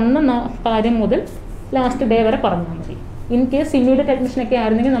പേഷ്യൻ്റ് വന്ന കാര്യം മുതൽ ലാസ്റ്റ് ഡേ വരെ പറഞ്ഞാൽ മതി. ഇൻ കേസ് ഇമ്മീഡിയറ്റ് അഡ്മിഷനൊക്കെ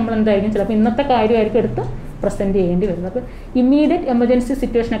ആയിരുന്നെങ്കിൽ നമ്മൾ എന്തായിരിക്കും ചിലപ്പോൾ ഇന്നത്തെ കാര്യമായിരിക്കും എടുത്ത് പ്രസൻറ്റ് ചെയ്യേണ്ടി വരുന്നത്. അപ്പോൾ ഇമ്മീഡിയറ്റ് എമർജൻസി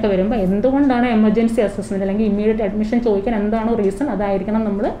സിറ്റുവേഷനൊക്കെ വരുമ്പോൾ എന്തുകൊണ്ടാണ് എമർജൻസി അസസ്മെൻറ്റ് അല്ലെങ്കിൽ ഇമ്മീഡിയറ്റ് അഡ്മിഷൻ ചോദിക്കാൻ എന്താണോ റീസൺ അതായിരിക്കണം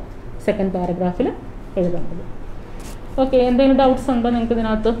നമ്മൾ സെക്കൻഡ് പാരഗ്രാഫിൽ എഴുതേണ്ടത്. ഓക്കെ, എന്തെങ്കിലും ഡൗട്ട്സ് ഉണ്ടോ നിങ്ങൾക്ക്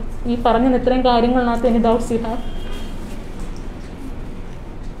ഇതിനകത്ത്? ഈ പറഞ്ഞ ഇത്രയും കാര്യങ്ങളിനകത്ത് any doubts you have?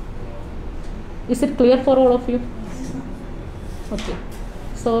 Is it clear for all of you? Okay.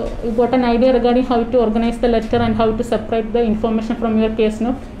 So you got an idea regarding how to organize the letter and how to separate the information from your case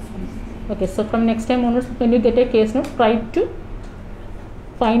note? Okay, so from next time onwards, when you get a case note, try to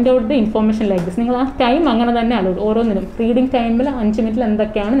find out the information like this. നിങ്ങൾ ആ time അങ്ങനെ തന്നെ allowed ഓരോന്നിനും reading ടൈമിൽ 5 മിനിറ്റിൽ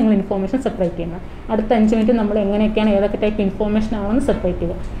എന്തൊക്കെയാണ് നിങ്ങൾ information separate ചെയ്യുന്നത്, അടുത്ത 5 മിനിറ്റ് നമ്മൾ എങ്ങനെയൊക്കെയാണ് ഏതൊക്കെ ടൈപ്പ് ഇൻഫോർമേഷൻ ആണെന്ന് സെപ്പറേറ്റ്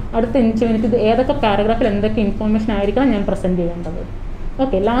ചെയ്യുക, അടുത്ത 5 മിനിറ്റ് ഇത് ഏതൊക്കെ പാരഗ്രാഫിൽ എന്തൊക്കെ ഇൻഫോർമേഷൻ ആയിരിക്കണം ഞാൻ പ്രസൻറ്റ് ചെയ്യേണ്ടത്.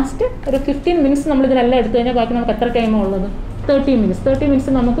 ഓക്കെ, ലാസ്റ്റ് ഒരു 15 മിനിറ്റ്സ് നമ്മൾ ഇതിനെല്ലാം എടുത്തു കഴിഞ്ഞാൽ ബാക്കി നമുക്ക് എത്ര ടൈമാണ് ഉള്ളത്? 30 മിനിറ്റ്സ്. 30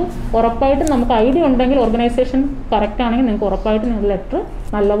 മിനിറ്റ്സ് നമുക്ക് ഉറപ്പായിട്ടും നമുക്ക് ഐഡിയ ഉണ്ടെങ്കിൽ ഓർഗനൈസേഷൻ കറക്റ്റ് ആണെങ്കിൽ നിങ്ങൾക്ക് ഉറപ്പായിട്ടും നിങ്ങൾ ലെറ്റർ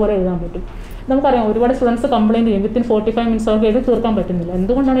നല്ലപോലെ എഴുതാൻ പറ്റും. നമുക്കറിയാം ഒരുപാട് സ്റ്റുഡൻസ് കംപ്ലയിൻറ്റ് ചെയ്യും വിത്തിൻ 45 മിനിറ്റ്സ് അവർക്ക് എഴുതി തീർക്കാൻ പറ്റുന്നില്ല.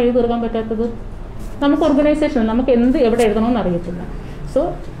 എന്തുകൊണ്ടാണ് എഴുതി തീർക്കാൻ പറ്റാത്തത്? നമുക്ക് ഓർഗനൈസേഷൻ നമുക്ക് എന്ത് എവിടെ എഴുതണമെന്ന് അറിയത്തില്ല. സോ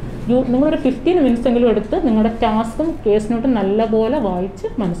നിങ്ങളൊരു 15 മിനിറ്റ്സ് എങ്കിലും എടുത്ത് നിങ്ങളുടെ ടാസ്കും കേസ് നോട്ടും നല്ലപോലെ വായിച്ച്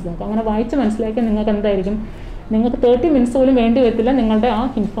മനസ്സിലാക്കുക. അങ്ങനെ വായിച്ച് മനസ്സിലാക്കിയാൽ നിങ്ങൾക്ക് എന്തായിരിക്കും, നിങ്ങൾക്ക് 30 മിനിറ്റ്സ് പോലും വേണ്ടി വരത്തില്ല നിങ്ങളുടെ ആ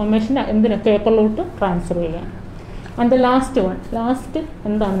ഇൻഫോർമേഷൻ എന്തിനാ പേപ്പറിലോട്ട് ട്രാൻസ്ഫർ ചെയ്യാൻ. ആൻഡ് ലാസ്റ്റ്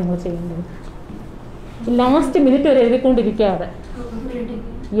എന്താണ് നിങ്ങൾ ചെയ്യേണ്ടത്? ലാസ്റ്റ് മിനിറ്റ് വരെ എഴുതിക്കൊണ്ടിരിക്കാതെ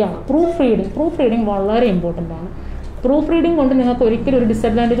പ്രൂഫ് റീഡിങ് വളരെ ഇമ്പോർട്ടൻ്റ് ആണ്. പ്രൂഫ് റീഡിങ് കൊണ്ട് നിങ്ങൾക്ക് ഒരിക്കലും ഒരു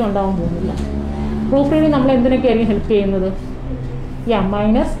ഡിസഡ്വാൻറ്റേജ് ഉണ്ടാകാൻ പോകുന്നില്ല. പ്രൂഫ് റീഡിങ് നമ്മൾ എന്തിനൊക്കെയായിരിക്കും ഹെൽപ്പ് ചെയ്യുന്നത്?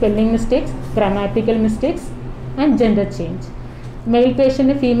 Minor spelling mistakes, grammatical mistakes and gender change. Mail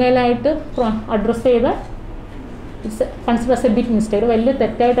patient ഫീമെയിലായിട്ട് address ചെയ്ത it's consider A big mistake, വലിയ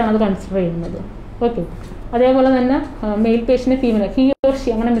തെറ്റായിട്ടാണ് അത് കൺസിഡർ ചെയ്യുന്നത്. ഓക്കെ, അതേപോലെ തന്നെ mail patient female he or Xi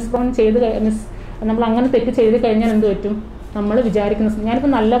അങ്ങനെ മിസ്പ്രൊനൗൺസ് ചെയ്ത് നമ്മൾ അങ്ങനെ തെറ്റ് ചെയ്ത് കഴിഞ്ഞാൽ എന്ത് പറ്റും? നമ്മൾ വിചാരിക്കുന്ന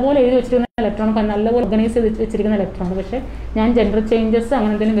ഞാനിപ്പോൾ നല്ലപോലെ എഴുതി വെച്ചിരിക്കുന്ന ലെറ്ററാണ്, നല്ലപോലെ ഓർഗനൈസ് ചെയ്ത് വെച്ചിരിക്കുന്ന ലെറ്ററാണ്, പക്ഷേ ഞാൻ ജെൻഡർ ചേഞ്ചസ്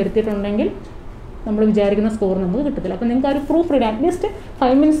അങ്ങനെ എന്തെങ്കിലും വരുത്തിയിട്ടുണ്ടെങ്കിൽ നമ്മൾ വിചാരിക്കുന്ന സ്കോർ നമുക്ക് കിട്ടത്തില്ല. അപ്പോൾ നിങ്ങൾക്ക് ആ ഒരു പ്രൂഫ് റീഡിങ് അറ്റ്ലീസ്റ്റ്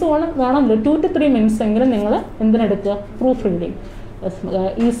 5 മിനിറ്റ്സ് വേണമല്ലോ, 2 to 3 മിനിറ്റ്സ് എങ്കിലും നിങ്ങൾ എന്തിനെടുക്കുക? Proof reading.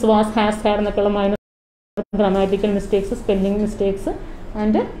 Is, was, has, had എന്നൊക്കെയുള്ള minor grammatical mistakes, spelling mistakes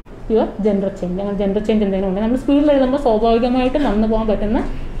and your gender change. അങ്ങനെ ജെൻഡർ ചേഞ്ച് എന്തെങ്കിലും ഉണ്ടെങ്കിൽ നമ്മൾ സ്പീഡിൽ എഴുതുമ്പോൾ സ്വാഭാവികമായിട്ട് നടന്നു പോകാൻ പറ്റുന്ന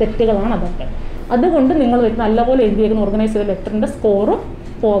തെറ്റുകളാണ് അതൊക്കെ. അതുകൊണ്ട് നിങ്ങൾ നല്ലപോലെ എഴുതിയേക്കുന്ന ഓർഗനൈസ് ചെയ്ത ലെറ്ററിൻ്റെ സ്കോറ്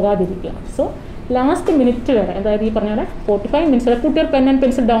പോകാതിരിക്കുക. സോ ലാസ്റ്റ് മിനിറ്റ് വരെ, അതായത് ഈ പറഞ്ഞ പോലെ 45 മിനിറ്റ്സ് വരെ put your pen and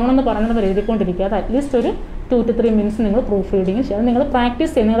pencil down എന്ന് പറയുന്നത് എഴുതിക്കൊണ്ടിരിക്കുക. അത് അറ്റ്ലീസ്റ്റ് ഒരു 2 to 3 മിനിറ്റ്സ് നിങ്ങൾ പ്രൂഫ് റീഡിങ് ചെയ്യുക. നിങ്ങൾ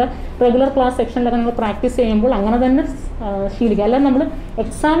പ്രാക്ടീസ് ചെയ്യുക. നിങ്ങളുടെ റെഗുലർ ക്ലാസ് സെക്ഷനിലൊക്കെ നിങ്ങൾ പ്രാക്ടീസ് ചെയ്യുമ്പോൾ അങ്ങനെ തന്നെ ശീലിക്കുക. അല്ലാതെ നമ്മൾ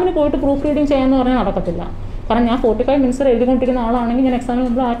എക്സാമിന് പോയിട്ട് പ്രൂഫ് റീഡിങ് ചെയ്യാമെന്ന് പറഞ്ഞാൽ നടക്കത്തില്ല. കാരണം ഞാൻ 45 മിനിറ്റ്സ് വരെ എഴുതിക്കൊണ്ടിരിക്കുന്ന ആളാണെങ്കിൽ ഞാൻ എക്സാമിന്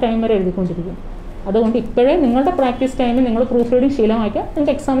മുമ്പ് ആ ടൈം വരെ എഴുതിക്കൊണ്ടിരിക്കും. അതുകൊണ്ട് ഇപ്പോഴേ നിങ്ങളുടെ പ്രാക്ടീസ് ടൈമിൽ നിങ്ങൾ പ്രൂഫ് റീഡിങ് ശീലമാക്കിയാൽ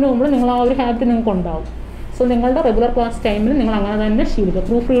നിങ്ങൾക്ക് എക്സാമിന് മുമ്പ് നിങ്ങൾ ആ ഒരു ഹാബിറ്റ് നിങ്ങൾക്ക് ഉണ്ടാവും. സോ നിങ്ങളുടെ റെഗുലർ ക്ലാസ് ടൈമിൽ നിങ്ങൾ അങ്ങനെ തന്നെ ശീലിക്കുക.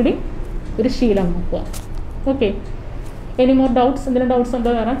 പ്രൂഫ് റീഡിങ് ഒരു ശീലമാക്കുക. Okay, any more doubts? എന്തെങ്കിലും ഡൗട്ട്സ്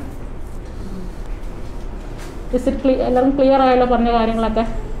ഉണ്ടോ വേറെ? Is it clear? എല്ലാവർക്കും ക്ലിയർ ആയല്ലോ പറഞ്ഞ കാര്യങ്ങളൊക്കെ?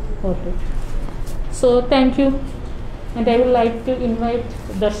 Okay, so thank you. And I would like to invite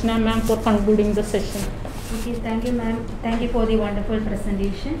Darshana ma'am for concluding the session. Okay, thank you ma'am. Thank you for the wonderful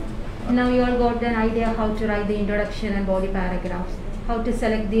presentation. Now you all got an idea how to write the introduction and body paragraphs, how to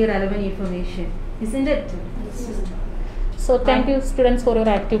select the relevant information, isn't it? Yes. So thank you students for your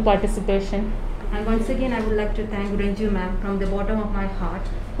active participation. And once again I would like to thank Renju ma'am from the bottom of my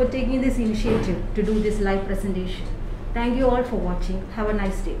heart for taking this initiative to do this live presentation. Thank you all for watching. Have a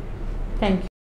nice day. Thank you.